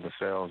building all the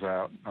cells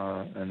out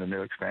in the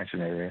new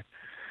expansion area.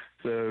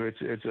 So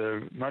it's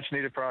a much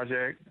needed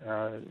project.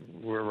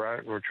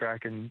 We're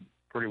tracking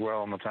pretty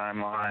well on the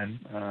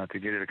timeline to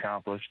get it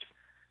accomplished.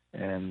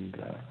 And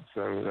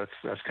so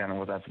that's kind of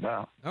what that's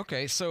about.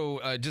 Okay, so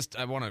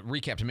I want to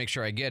recap to make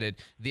sure I get it.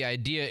 The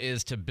idea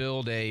is to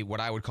build what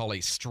I would call a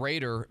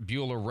straighter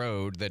Beulah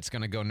Road that's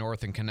going to go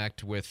north and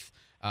connect with.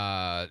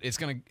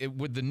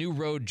 Would the new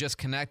road just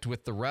connect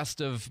with the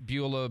rest of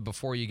Beulah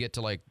before you get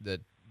to like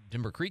the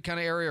Timber Creek kind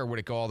of area, or would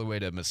it go all the way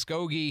to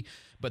Muskogee?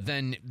 But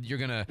then you're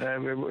gonna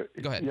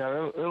go ahead.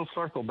 Yeah, it'll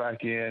circle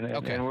back in.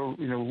 Okay. And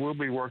we'll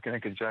be working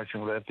in conjunction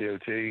with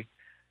FDOT.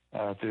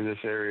 Through this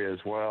area as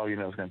well.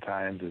 It's going to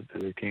tie into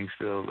the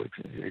Kingsfield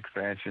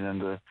expansion and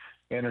the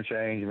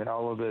interchange.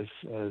 All of this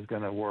is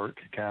going to work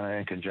kind of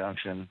in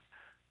conjunction.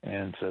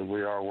 And so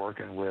we are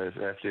working with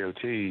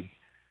FDOT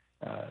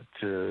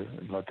to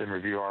let them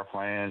review our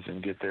plans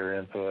and get their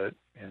input.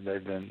 And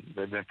they've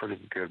been pretty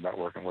good about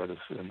working with us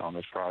on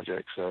this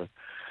project. So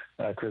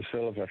Chris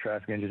Phillips, our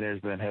traffic engineer,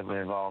 has been heavily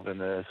involved in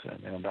this,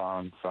 and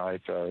Don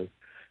Seitz, our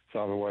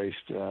solid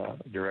waste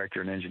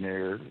director and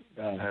engineer,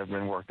 have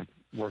been working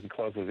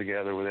closely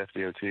together with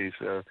FDOT.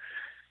 So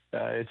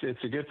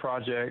it's a good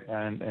project,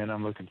 and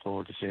I'm looking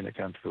forward to seeing it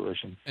come to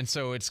fruition. And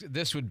so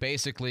this would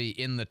basically,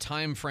 in the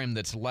time frame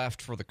that's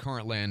left for the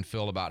current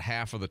landfill, about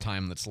half of the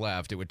time that's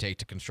left, it would take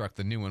to construct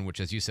the new one, which,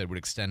 as you said, would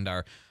extend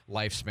our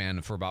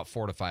lifespan for about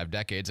 4 to 5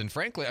 decades. And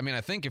frankly,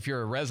 I think if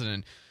you're a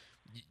resident,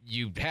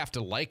 you have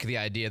to like the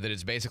idea that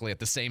it's basically at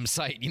the same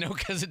site,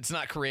 because it's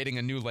not creating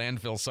a new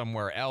landfill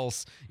somewhere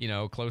else,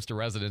 close to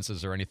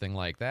residences or anything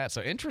like that.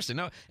 So interesting.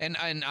 No, and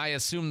I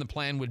assume the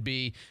plan would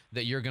be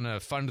that you're going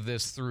to fund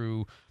this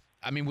through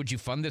I mean, would you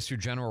fund this through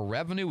general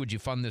revenue? Would you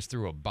fund this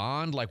through a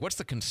bond? Like, what's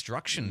the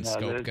construction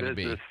scope going to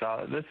be? This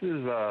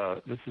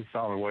is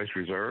solid waste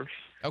reserves.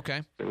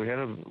 Okay. So we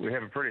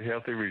have a pretty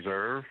healthy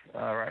reserve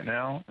right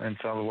now in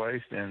solid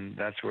waste, and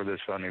that's where this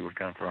funding would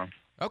come from.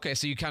 Okay,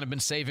 so you kind of been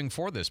saving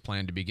for this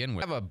plan to begin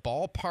with. Have a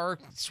ballpark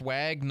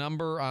swag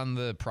number on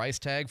the price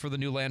tag for the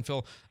new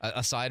landfill,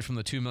 aside from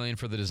the $2 million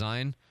for the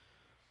design?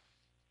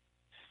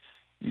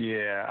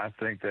 Yeah, I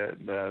think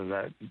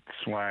that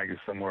swag is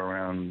somewhere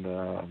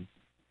around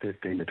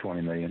 15 to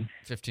 20 million.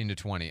 15 to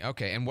 20.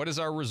 Okay, and what is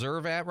our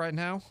reserve at right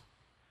now?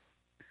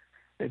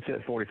 It's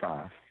at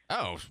 45.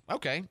 Oh,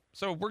 okay.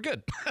 So we're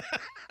good.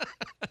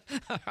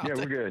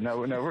 We're good. No,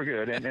 we're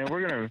good, and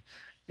we're gonna.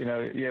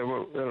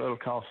 It'll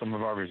cost some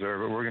of our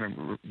reserve, but we're going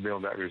to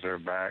build that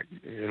reserve back.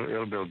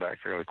 It'll build back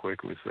fairly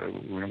quickly, so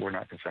we're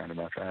not concerned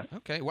about that.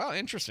 Okay, well,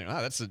 interesting.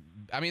 Wow, this is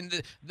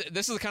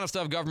the kind of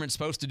stuff government's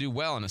supposed to do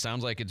well, and it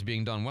sounds like it's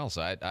being done well,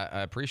 so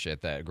I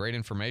appreciate that. Great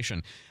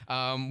information.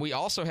 We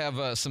also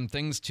have some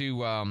things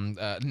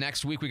to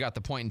next week. We got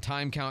the point in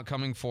time count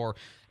coming for.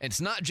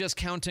 It's not just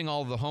counting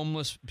all the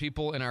homeless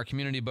people in our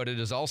community, but it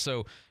is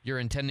also you're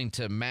intending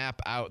to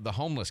map out the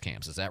homeless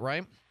camps. Is that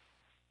right?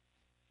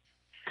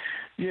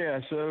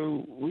 Yeah,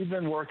 so we've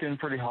been working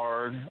pretty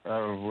hard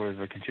with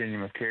the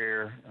continuum of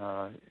care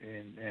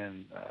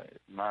and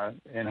my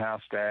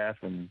in-house staff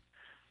and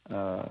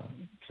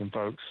some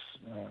folks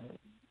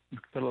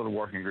put a little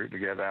working group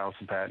together.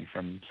 Allison Patton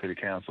from City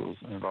Council's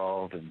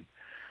involved, and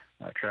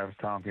Travis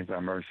Tompkins, our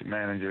emergency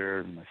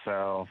manager, and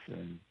myself,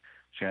 and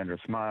Chandra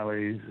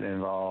Smiley's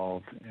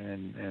involved,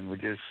 and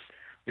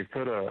we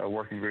put a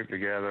working group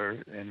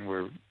together, and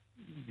we're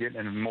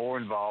getting more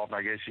involved,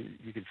 I guess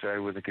you could say,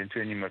 with the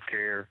continuum of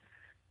care,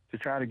 to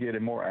try to get a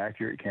more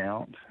accurate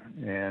count.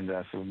 And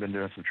so we've been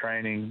doing some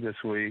training this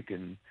week,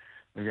 and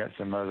we've got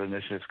some other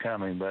initiatives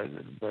coming. But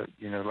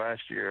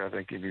last year, I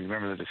think if you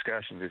remember the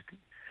discussions,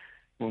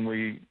 when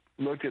we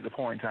looked at the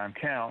point-in-time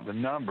count, the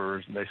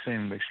numbers, they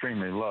seemed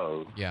extremely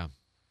low. Yeah.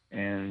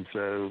 And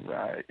so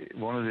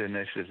one of the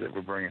initiatives that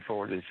we're bringing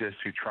forward is just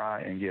to try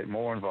and get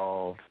more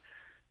involved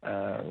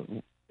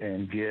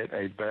and get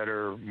a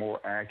better, more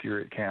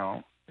accurate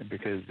count,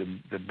 because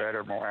the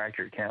better, more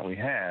accurate count we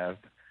have,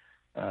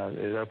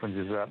 it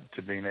opens us up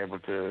to being able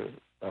to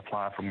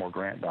apply for more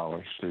grant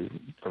dollars to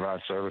provide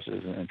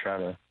services and try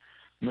to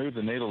move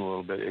the needle a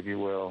little bit, if you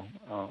will,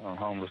 on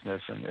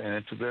homelessness. And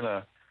it's been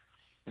a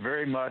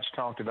very much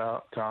talked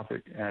about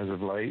topic as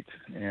of late.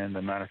 And as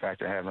a matter of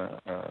fact, I have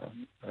a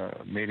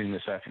meeting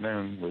this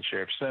afternoon with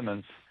Sheriff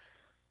Simmons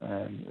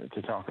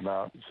to talk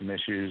about some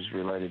issues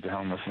related to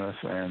homelessness.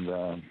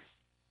 And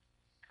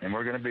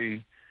we're going to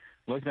be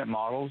looking at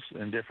models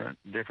in different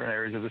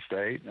areas of the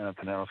state.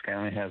 Pinellas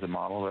County has a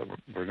model that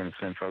we're going to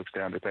send folks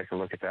down to take a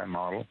look at that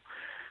model.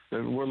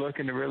 But we're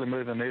looking to really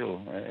move the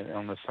needle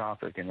on this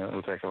topic, and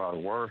it'll take a lot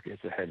of work.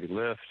 It's a heavy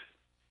lift,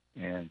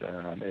 and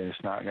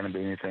it's not going to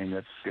be anything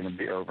that's going to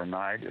be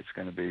overnight. It's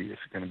going to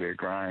be a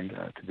grind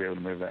to be able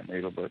to move that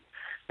needle. But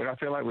I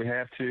feel like we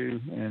have to,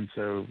 and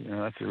so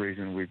that's the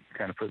reason we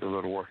kind of put the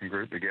little working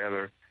group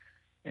together.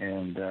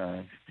 And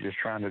just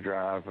trying to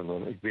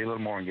be a little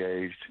more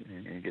engaged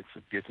and get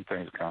some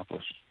things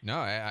accomplished. No,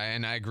 I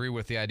agree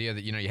with the idea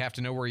that you have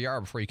to know where you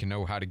are before you can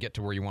know how to get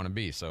to where you want to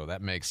be. So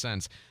that makes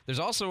sense. There's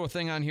also a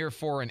thing on here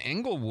for an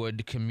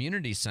Englewood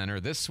Community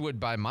Center. This would,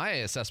 by my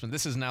assessment,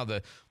 this is now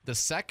the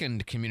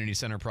second community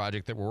center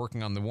project that we're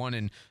working on. The one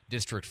in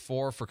District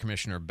 4 for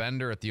Commissioner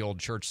Bender at the old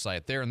church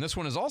site there, and this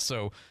one is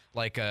also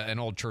like an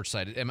old church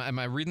site. Am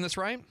I reading this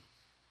right?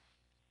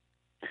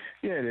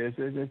 Yeah, it is.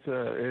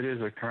 It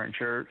is a current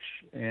church,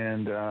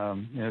 and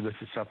this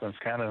is something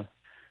that's kind of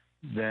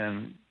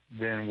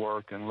been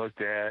worked and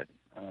looked at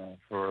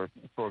for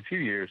a few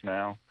years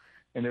now.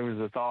 And there was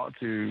a thought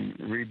to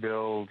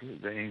rebuild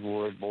the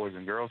Englewood Boys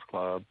and Girls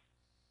Club,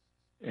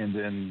 and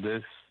then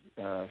this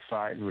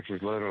site, which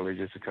is literally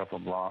just a couple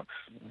of blocks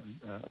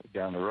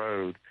down the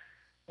road,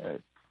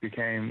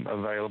 became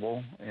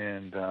available,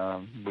 and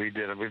we've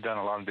done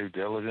a lot of due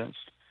diligence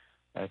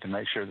to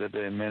make sure that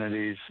the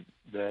amenities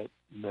that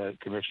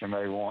Commissioner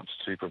May wants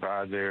to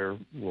provide there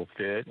will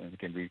fit and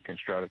can be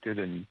constructed,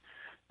 and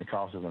the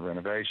cost of the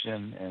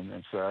renovation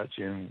and such.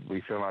 And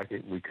we feel like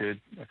we could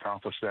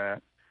accomplish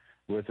that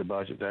with the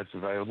budget that's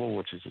available,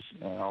 which is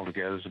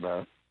altogether is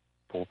about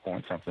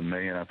 $4-something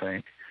million, I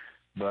think.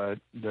 But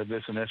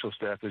this initial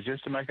step is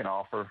just to make an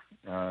offer,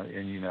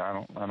 and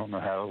I don't know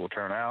how it will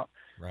turn out,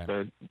 right,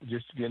 but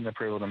just getting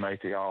approval to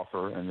make the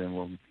offer, and then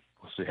we'll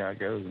see how it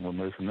goes, and we'll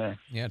move from there.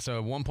 Yeah, it's a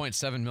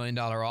 $1.7 million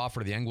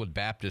offer to the Englewood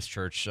Baptist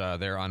Church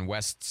there on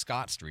West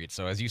Scott Street.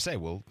 So as you say,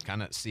 we'll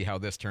kind of see how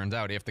this turns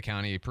out. If the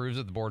county approves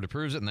it, the board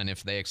approves it, and then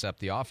if they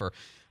accept the offer.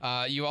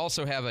 You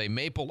also have a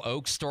Maple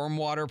Oak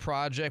stormwater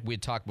project. We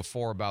had talked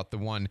before about the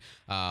one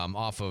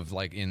off of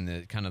like in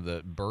the kind of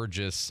the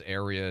Burgess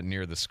area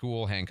near the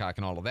school, Hancock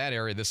and all of that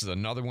area. This is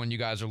another one you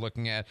guys are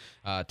looking at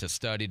to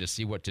study to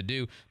see what to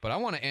do. But I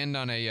want to end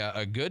on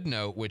a good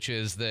note, which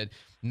is that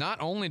not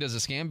only does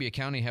Escambia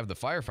County have the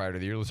firefighter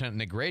of the year, Lieutenant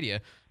Nick Gradia,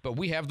 but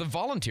we have the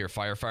volunteer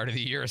firefighter of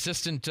the year,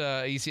 Assistant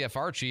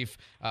ECFR Chief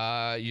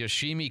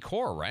Yoshimi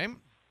Kaur, right?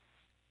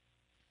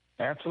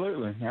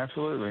 Absolutely.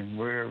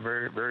 We're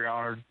very, very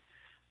honored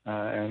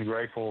and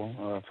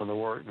grateful for the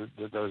work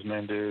that those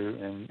men do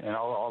and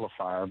all the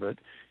fire. But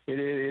it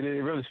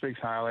really speaks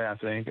highly, I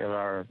think, of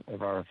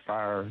our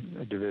fire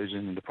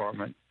division and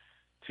department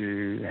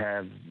to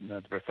have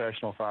the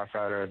professional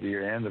firefighter of the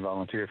year and the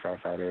volunteer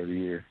firefighter of the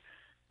year.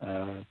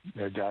 I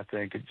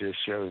think it just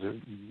shows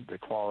the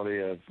quality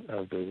of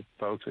the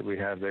folks that we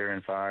have there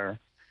in fire,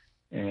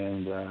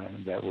 and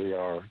that we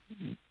are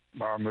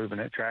moving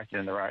it, tracking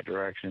in the right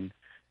direction.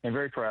 And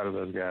very proud of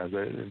those guys.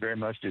 They very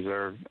much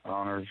deserve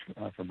honors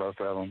for both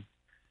of them,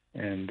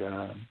 and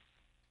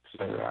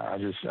so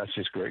that's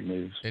just great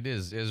news. It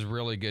is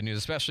really good news,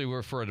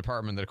 especially for a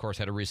department that, of course,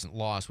 had a recent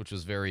loss, which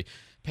was very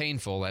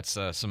painful. That's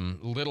some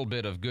little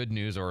bit of good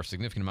news, or a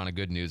significant amount of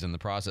good news in the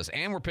process.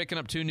 And we're picking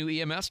up 2 new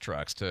EMS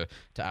trucks to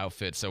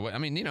outfit. So, I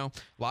mean, a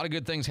lot of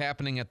good things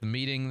happening at the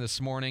meeting this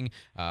morning.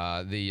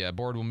 The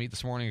board will meet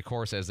this morning, of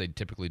course, as they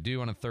typically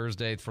do on a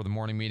Thursday for the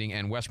morning meeting.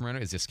 And Wes Moreno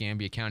is the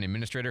Escambia County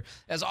Administrator.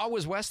 As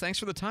always, Wes, thanks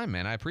for the time,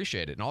 man. I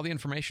appreciate it. And all the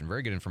information.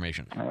 Very good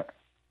information.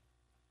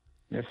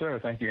 Yes, sir.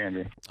 Thank you,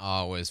 Andrew.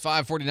 Always.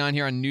 5:49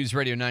 here on News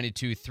Radio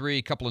 92.3.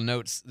 A couple of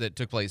notes that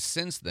took place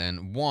since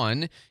then.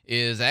 One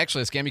is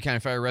actually Escambia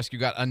County Fire Rescue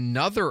got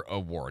another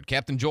award.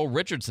 Captain Joel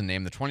Richardson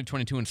named the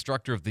 2022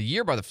 Instructor of the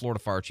Year by the Florida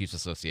Fire Chiefs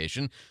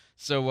Association.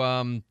 So,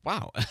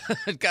 wow,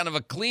 kind of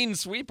a clean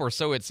sweep, or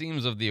so it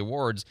seems, of the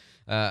awards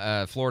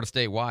Florida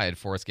statewide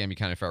for Escambia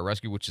County Fire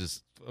Rescue, which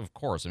is, of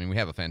course, I mean, we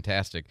have a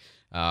fantastic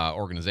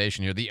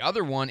organization here. The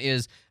other one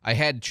is I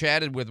had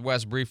chatted with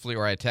Wes briefly,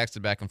 or I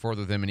texted back and forth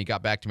with him, and he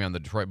got back to me on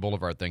the Detroit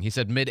Boulevard thing. He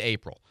said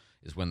mid-April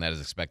is when that is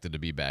expected to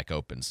be back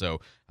open.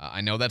 So I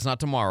know that's not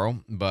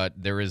tomorrow, but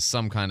there is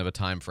some kind of a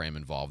time frame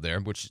involved there,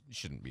 which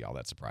shouldn't be all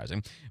that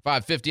surprising.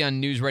 5:50 on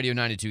News Radio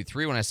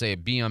 92.3. When I say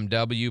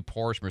BMW,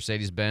 Porsche,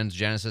 Mercedes-Benz,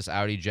 Genesis,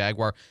 Audi,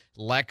 Jaguar,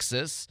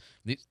 Lexus,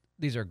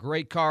 these are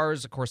great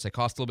cars. Of course, they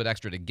cost a little bit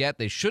extra to get.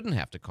 They shouldn't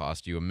have to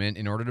cost you a mint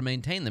in order to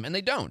maintain them, and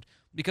they don't,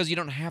 because you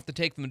don't have to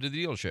take them to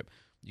the dealership.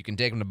 You can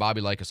take them to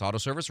Bobby Likas Auto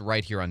Service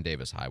right here on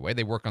Davis Highway.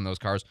 They work on those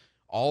cars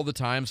all the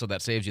time, so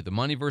that saves you the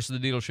money versus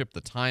the dealership,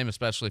 the time,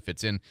 especially if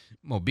it's in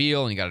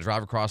Mobile and you got to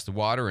drive across the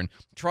water and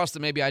trust that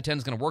maybe I-10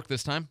 is going to work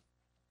this time,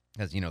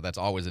 because, that's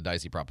always a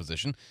dicey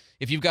proposition.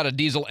 If you've got a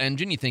diesel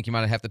engine, you think you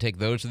might have to take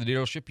those to the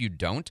dealership. You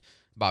don't.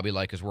 Bobby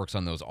Likas works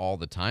on those all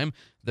the time.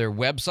 Their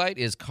website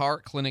is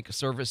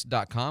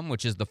carclinicservice.com,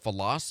 which is the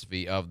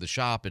philosophy of the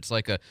shop. It's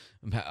like a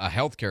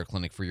healthcare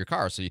clinic for your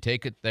car. So you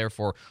take it there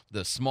for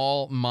the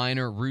small,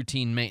 minor,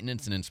 routine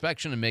maintenance and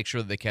inspection and make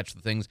sure that they catch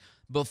the things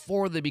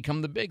before they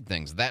become the big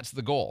things. That's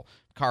the goal.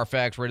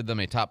 Carfax rated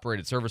them a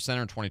top-rated service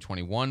center in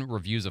 2021,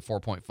 reviews of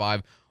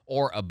 4.5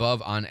 or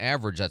above on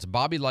average. That's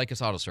Bobby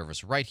Likas Auto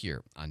Service right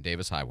here on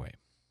Davis Highway.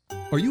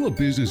 Are you a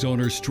business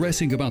owner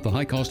stressing about the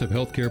high cost of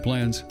healthcare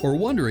plans or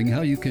wondering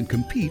how you can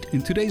compete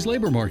in today's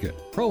labor market?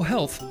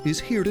 ProHealth is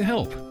here to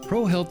help.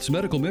 ProHealth's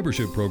medical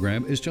membership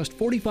program is just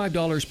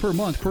 $45 per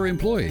month per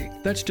employee.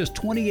 That's just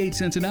 28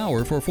 cents an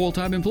hour for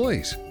full-time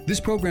employees.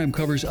 This program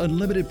covers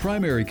unlimited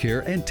primary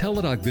care and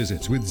teledoc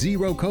visits with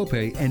zero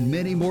copay and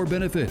many more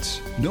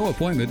benefits. No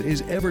appointment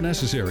is ever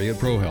necessary at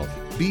ProHealth.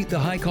 Beat the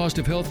high cost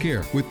of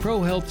healthcare with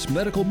ProHealth's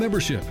medical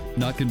membership.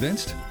 Not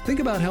convinced? Think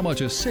about how much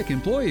a sick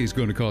employee is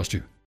going to cost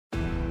you.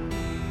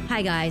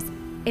 Hi guys,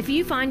 if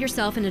you find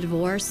yourself in a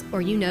divorce or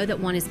you know that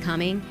one is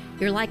coming,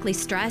 you're likely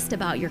stressed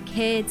about your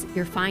kids,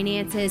 your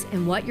finances,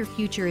 and what your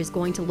future is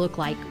going to look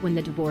like when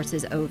the divorce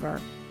is over.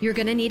 You're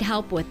going to need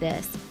help with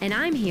this, and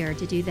I'm here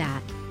to do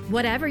that.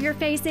 Whatever you're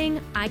facing,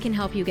 I can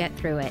help you get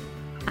through it.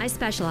 I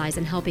specialize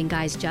in helping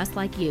guys just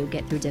like you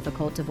get through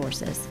difficult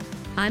divorces.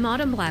 I'm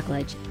Autumn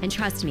Blackledge, and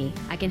trust me,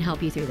 I can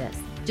help you through this.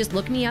 Just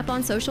look me up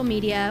on social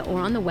media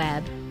or on the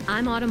web.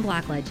 I'm Autumn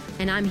Blackledge,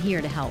 and I'm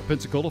here to help.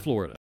 Pensacola,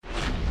 Florida.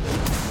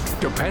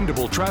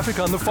 Dependable traffic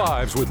on the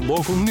fives with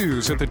local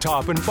news at the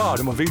top and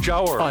bottom of each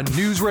hour on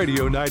News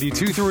Radio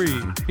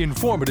 92.3.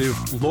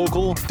 Informative,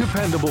 local,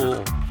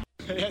 dependable.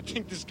 Hey, I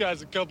think this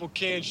guy's a couple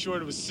cans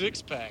short of a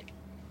six-pack.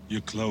 You're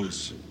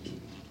close.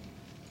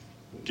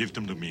 Give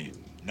them to me,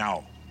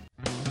 now.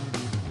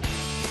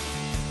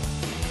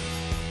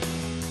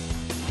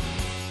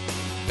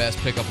 Best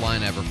pickup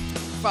line ever.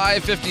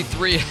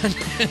 5:53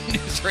 on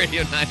News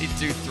Radio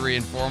 92.3.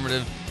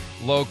 Informative,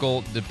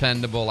 local,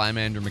 dependable. I'm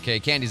Andrew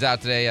McKay. Candy's out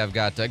today. I've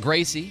got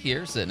Gracie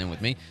here sitting in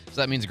with me.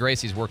 So that means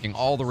Gracie's working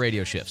all the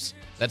radio shifts.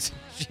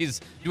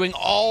 She's doing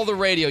all the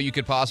radio you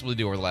could possibly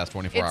do over the last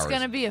 24 hours. It's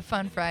going to be a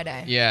fun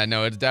Friday. Yeah,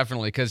 no, it's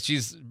definitely, because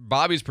she's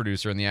Bobby's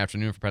producer in the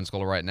afternoon for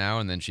Pensacola right now,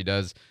 and then she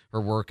does her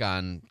work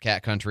on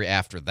Cat Country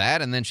after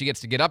that, and then she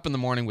gets to get up in the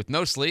morning with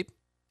no sleep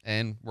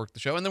and work the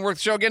show, and then work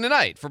the show again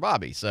tonight for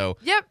Bobby. So,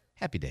 yep.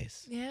 Happy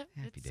days. Yep,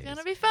 it's going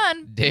to be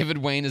fun. David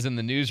Wayne is in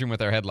the newsroom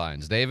with our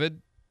headlines.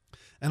 David?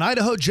 An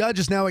Idaho judge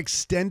has now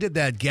extended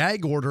that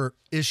gag order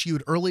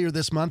issued earlier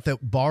this month that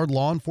barred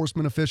law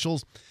enforcement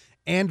officials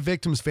and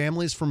victims'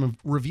 families from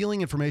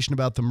revealing information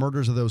about the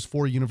murders of those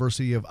 4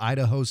 University of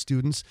Idaho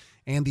students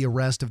and the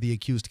arrest of the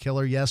accused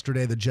killer.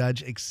 Yesterday, the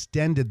judge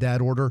extended that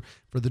order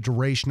for the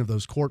duration of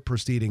those court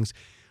proceedings.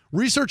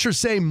 Researchers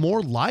say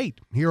more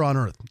light here on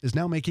Earth is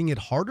now making it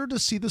harder to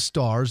see the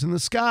stars in the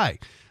sky.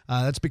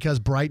 That's because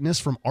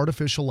brightness from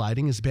artificial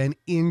lighting has been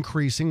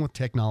increasing with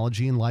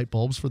technology and light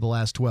bulbs for the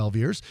last 12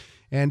 years.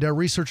 And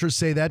researchers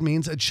say that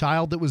means a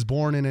child that was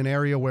born in an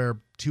area where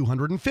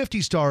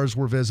 250 stars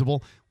were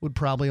visible would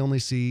probably only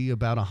see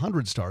about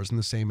 100 stars in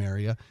the same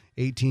area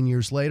 18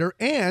 years later.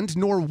 And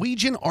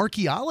Norwegian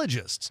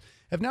archaeologists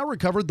have now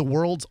recovered the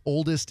world's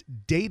oldest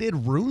dated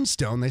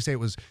runestone. They say it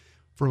was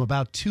from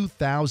about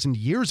 2,000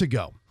 years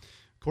ago.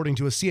 According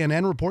to a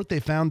CNN report, they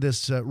found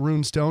this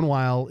runestone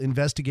while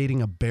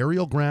investigating a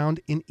burial ground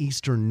in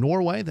eastern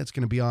Norway. That's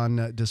going to be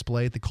on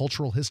display at the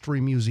Cultural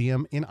History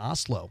Museum in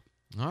Oslo.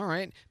 All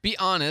right. Be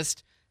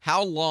honest.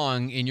 How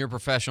long in your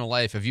professional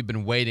life have you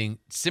been waiting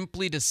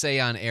simply to say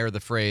on air the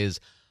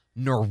phrase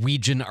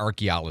Norwegian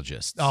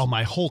archaeologists? Oh,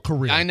 my whole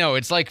career. I know.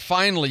 It's like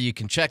finally you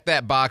can check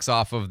that box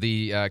off of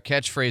the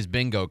catchphrase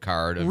bingo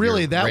card of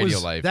really, your that radio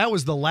was life. That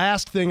was the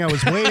last thing I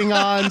was waiting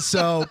on.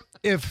 So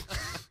if,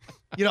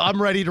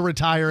 I'm ready to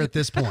retire at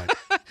this point.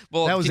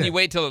 Well, can you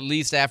wait till at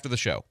least after the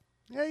show?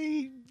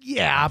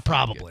 Yeah,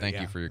 probably.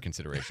 Thank you for your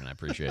consideration. I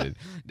appreciate it.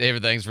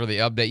 David, thanks for the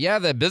update. Yeah,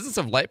 the business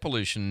of light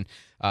pollution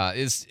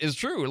is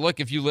true. Look,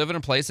 if you live in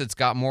a place that's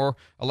got more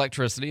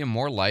electricity and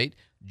more light,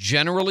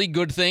 generally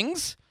good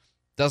things,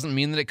 doesn't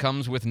mean that it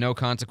comes with no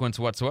consequence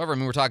whatsoever. I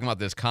mean, we're talking about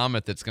this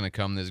comet that's going to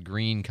come, this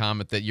green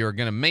comet that you're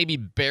going to maybe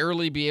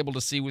barely be able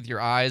to see with your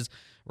eyes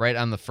right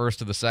on the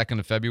 1st or the 2nd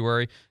of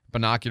February.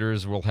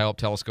 Binoculars will help.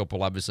 Telescope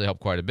will obviously help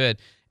quite a bit.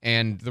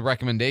 And the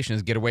recommendation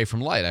is get away from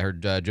light. I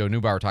heard Joe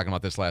Neubauer talking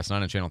about this last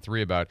night on Channel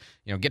 3 about,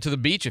 get to the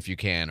beach if you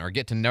can, or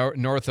get to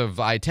north of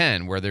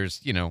I-10 where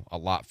there's, a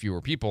lot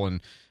fewer people, and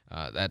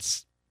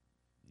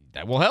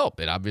that will help.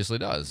 It obviously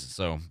does.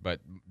 So, but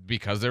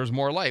because there's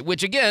more light,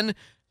 which again,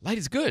 light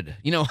is good.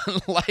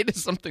 Light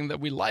is something that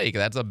we like.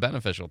 That's a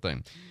beneficial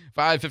thing.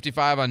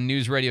 5:55 on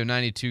News Radio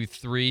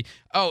 92.3.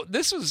 Oh,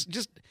 this was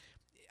just...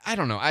 I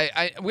don't know.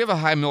 We have a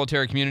high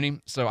military community,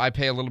 so I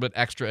pay a little bit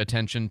extra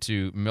attention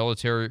to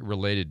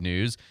military-related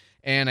news.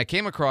 And I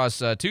came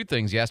across 2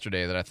 things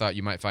yesterday that I thought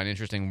you might find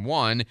interesting.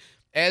 One,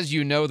 as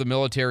you know, the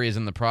military is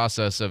in the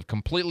process of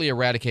completely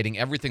eradicating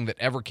everything that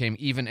ever came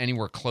even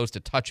anywhere close to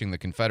touching the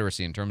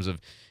Confederacy in terms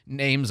of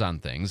names on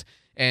things.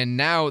 And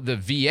now the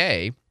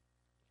VA,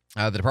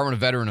 the Department of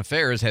Veteran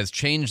Affairs, has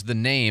changed the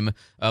name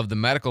of the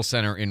medical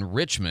center in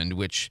Richmond,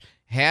 which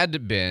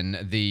had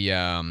been the,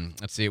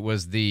 it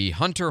was the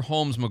Hunter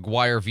Holmes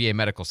McGuire VA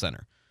Medical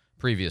Center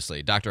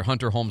previously. Dr.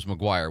 Hunter Holmes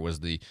McGuire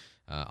was the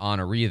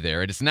honoree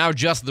there. It's now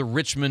just the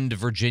Richmond,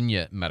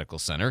 Virginia Medical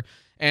Center,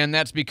 and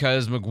that's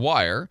because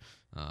McGuire,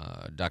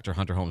 Dr.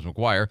 Hunter Holmes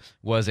McGuire,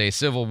 was a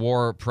Civil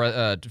War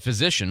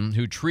physician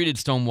who treated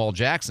Stonewall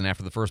Jackson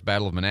after the First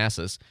Battle of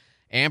Manassas,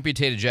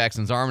 amputated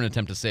Jackson's arm in an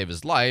attempt to save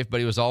his life, but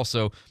he was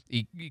also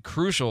a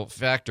crucial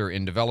factor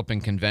in developing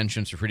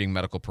conventions for treating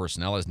medical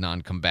personnel as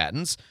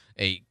non-combatants,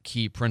 a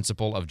key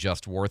principle of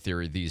just war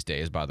theory these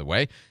days, by the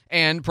way,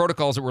 and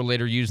protocols that were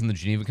later used in the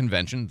Geneva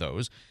Convention,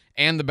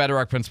 and the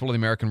bedrock principle of the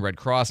American Red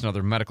Cross and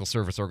other medical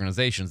service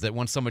organizations, that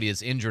once somebody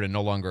is injured and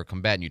no longer a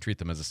combatant, you treat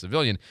them as a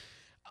civilian.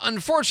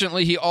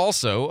 Unfortunately, he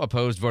also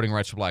opposed voting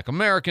rights for black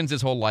Americans.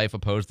 His whole life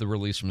opposed the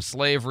release from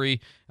slavery.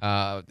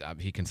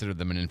 He considered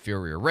them an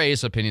inferior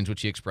race, opinions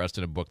which he expressed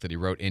in a book that he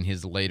wrote in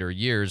his later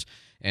years.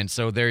 And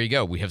so there you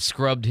go. We have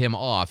scrubbed him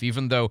off,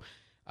 even though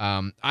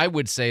I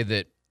would say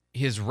that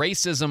his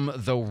racism,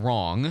 though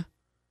wrong,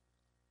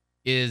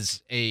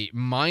 is a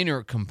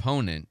minor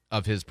component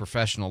of his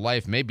professional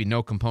life, maybe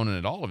no component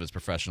at all of his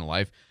professional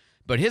life,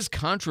 but his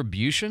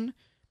contribution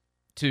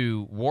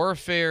to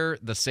warfare,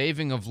 the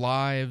saving of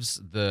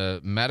lives, the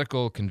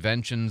medical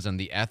conventions, and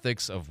the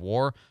ethics of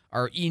war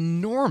are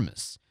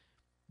enormous.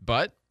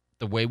 But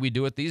the way we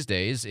do it these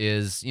days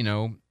is,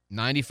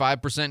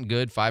 95%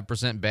 good,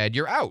 5% bad,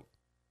 you're out.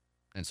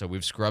 And so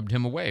we've scrubbed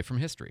him away from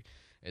history.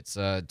 It's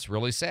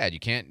really sad. You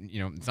can't,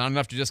 it's not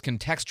enough to just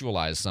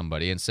contextualize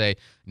somebody and say,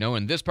 no,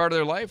 in this part of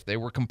their life, they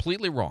were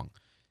completely wrong.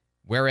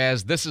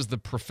 Whereas this is the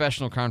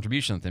professional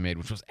contribution that they made,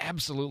 which was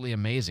absolutely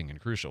amazing and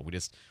crucial. We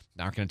just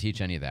aren't going to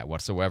teach any of that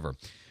whatsoever.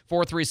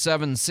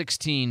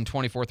 437-1620,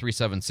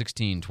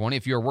 437-1620.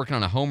 If you're working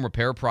on a home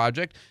repair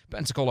project,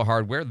 Pensacola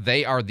Hardware,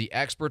 they are the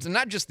experts. And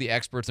not just the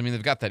experts. I mean,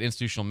 they've got that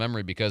institutional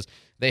memory because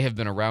they have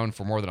been around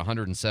for more than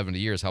 170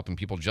 years helping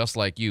people just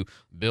like you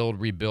build,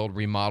 rebuild,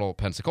 remodel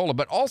Pensacola,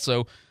 but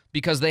also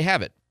because they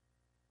have it.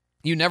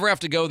 You never have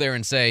to go there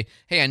and say,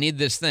 hey, I need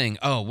this thing.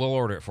 Oh, we'll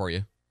order it for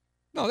you.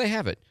 No, they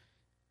have it.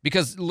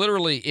 Because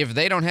literally, if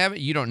they don't have it,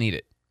 you don't need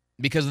it.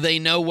 Because they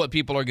know what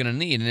people are going to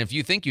need. And if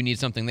you think you need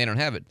something, they don't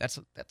have it. That's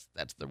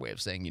their way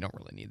of saying you don't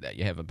really need that.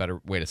 You have a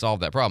better way to solve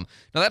that problem.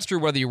 Now, that's true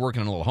whether you're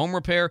working on a little home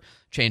repair,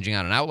 changing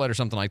out an outlet or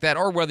something like that,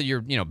 or whether you're,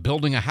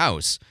 building a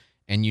house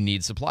and you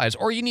need supplies,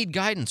 or you need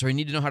guidance, or you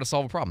need to know how to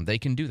solve a problem, they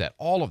can do that.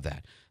 All of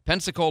that.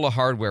 Pensacola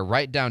Hardware,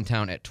 right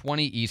downtown at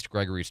 20 East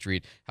Gregory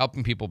Street,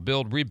 helping people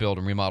build, rebuild,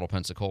 and remodel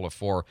Pensacola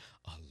for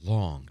a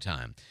long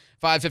time.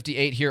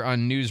 5:58 here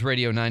on News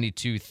Radio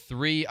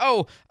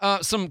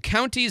 92.3. Some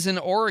counties in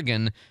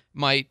Oregon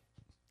might,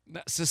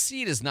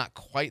 secede is not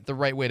quite the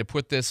right way to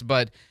put this,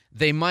 but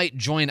they might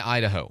join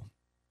Idaho.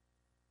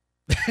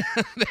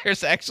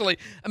 There's actually,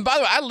 and by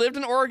the way, I lived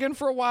in Oregon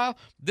for a while.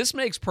 This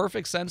makes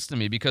perfect sense to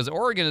me because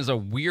Oregon is a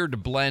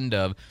weird blend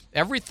of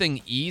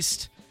everything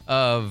east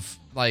of,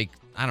 like,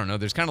 I don't know,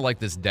 there's kind of like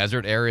this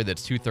desert area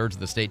that's 2/3 of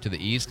the state to the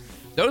east.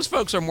 Those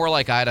folks are more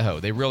like Idaho.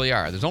 They really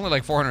are. There's only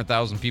like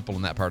 400,000 people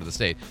in that part of the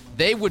state.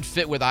 They would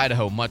fit with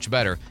Idaho much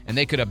better, and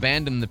they could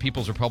abandon the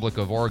People's Republic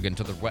of Oregon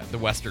to the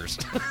Westers.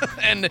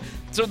 And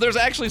so there's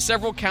actually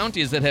several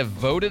counties that have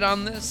voted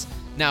on this.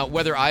 Now,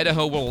 whether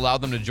Idaho will allow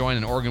them to join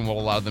and Oregon will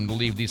allow them to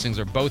leave, these things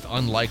are both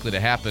unlikely to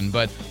happen,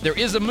 but there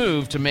is a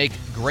move to make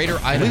Greater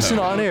Idaho. Listen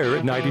on air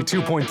at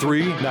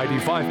 92.3,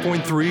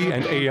 95.3,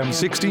 and AM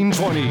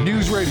 1620.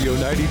 News Radio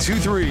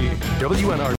 92.3, WNR.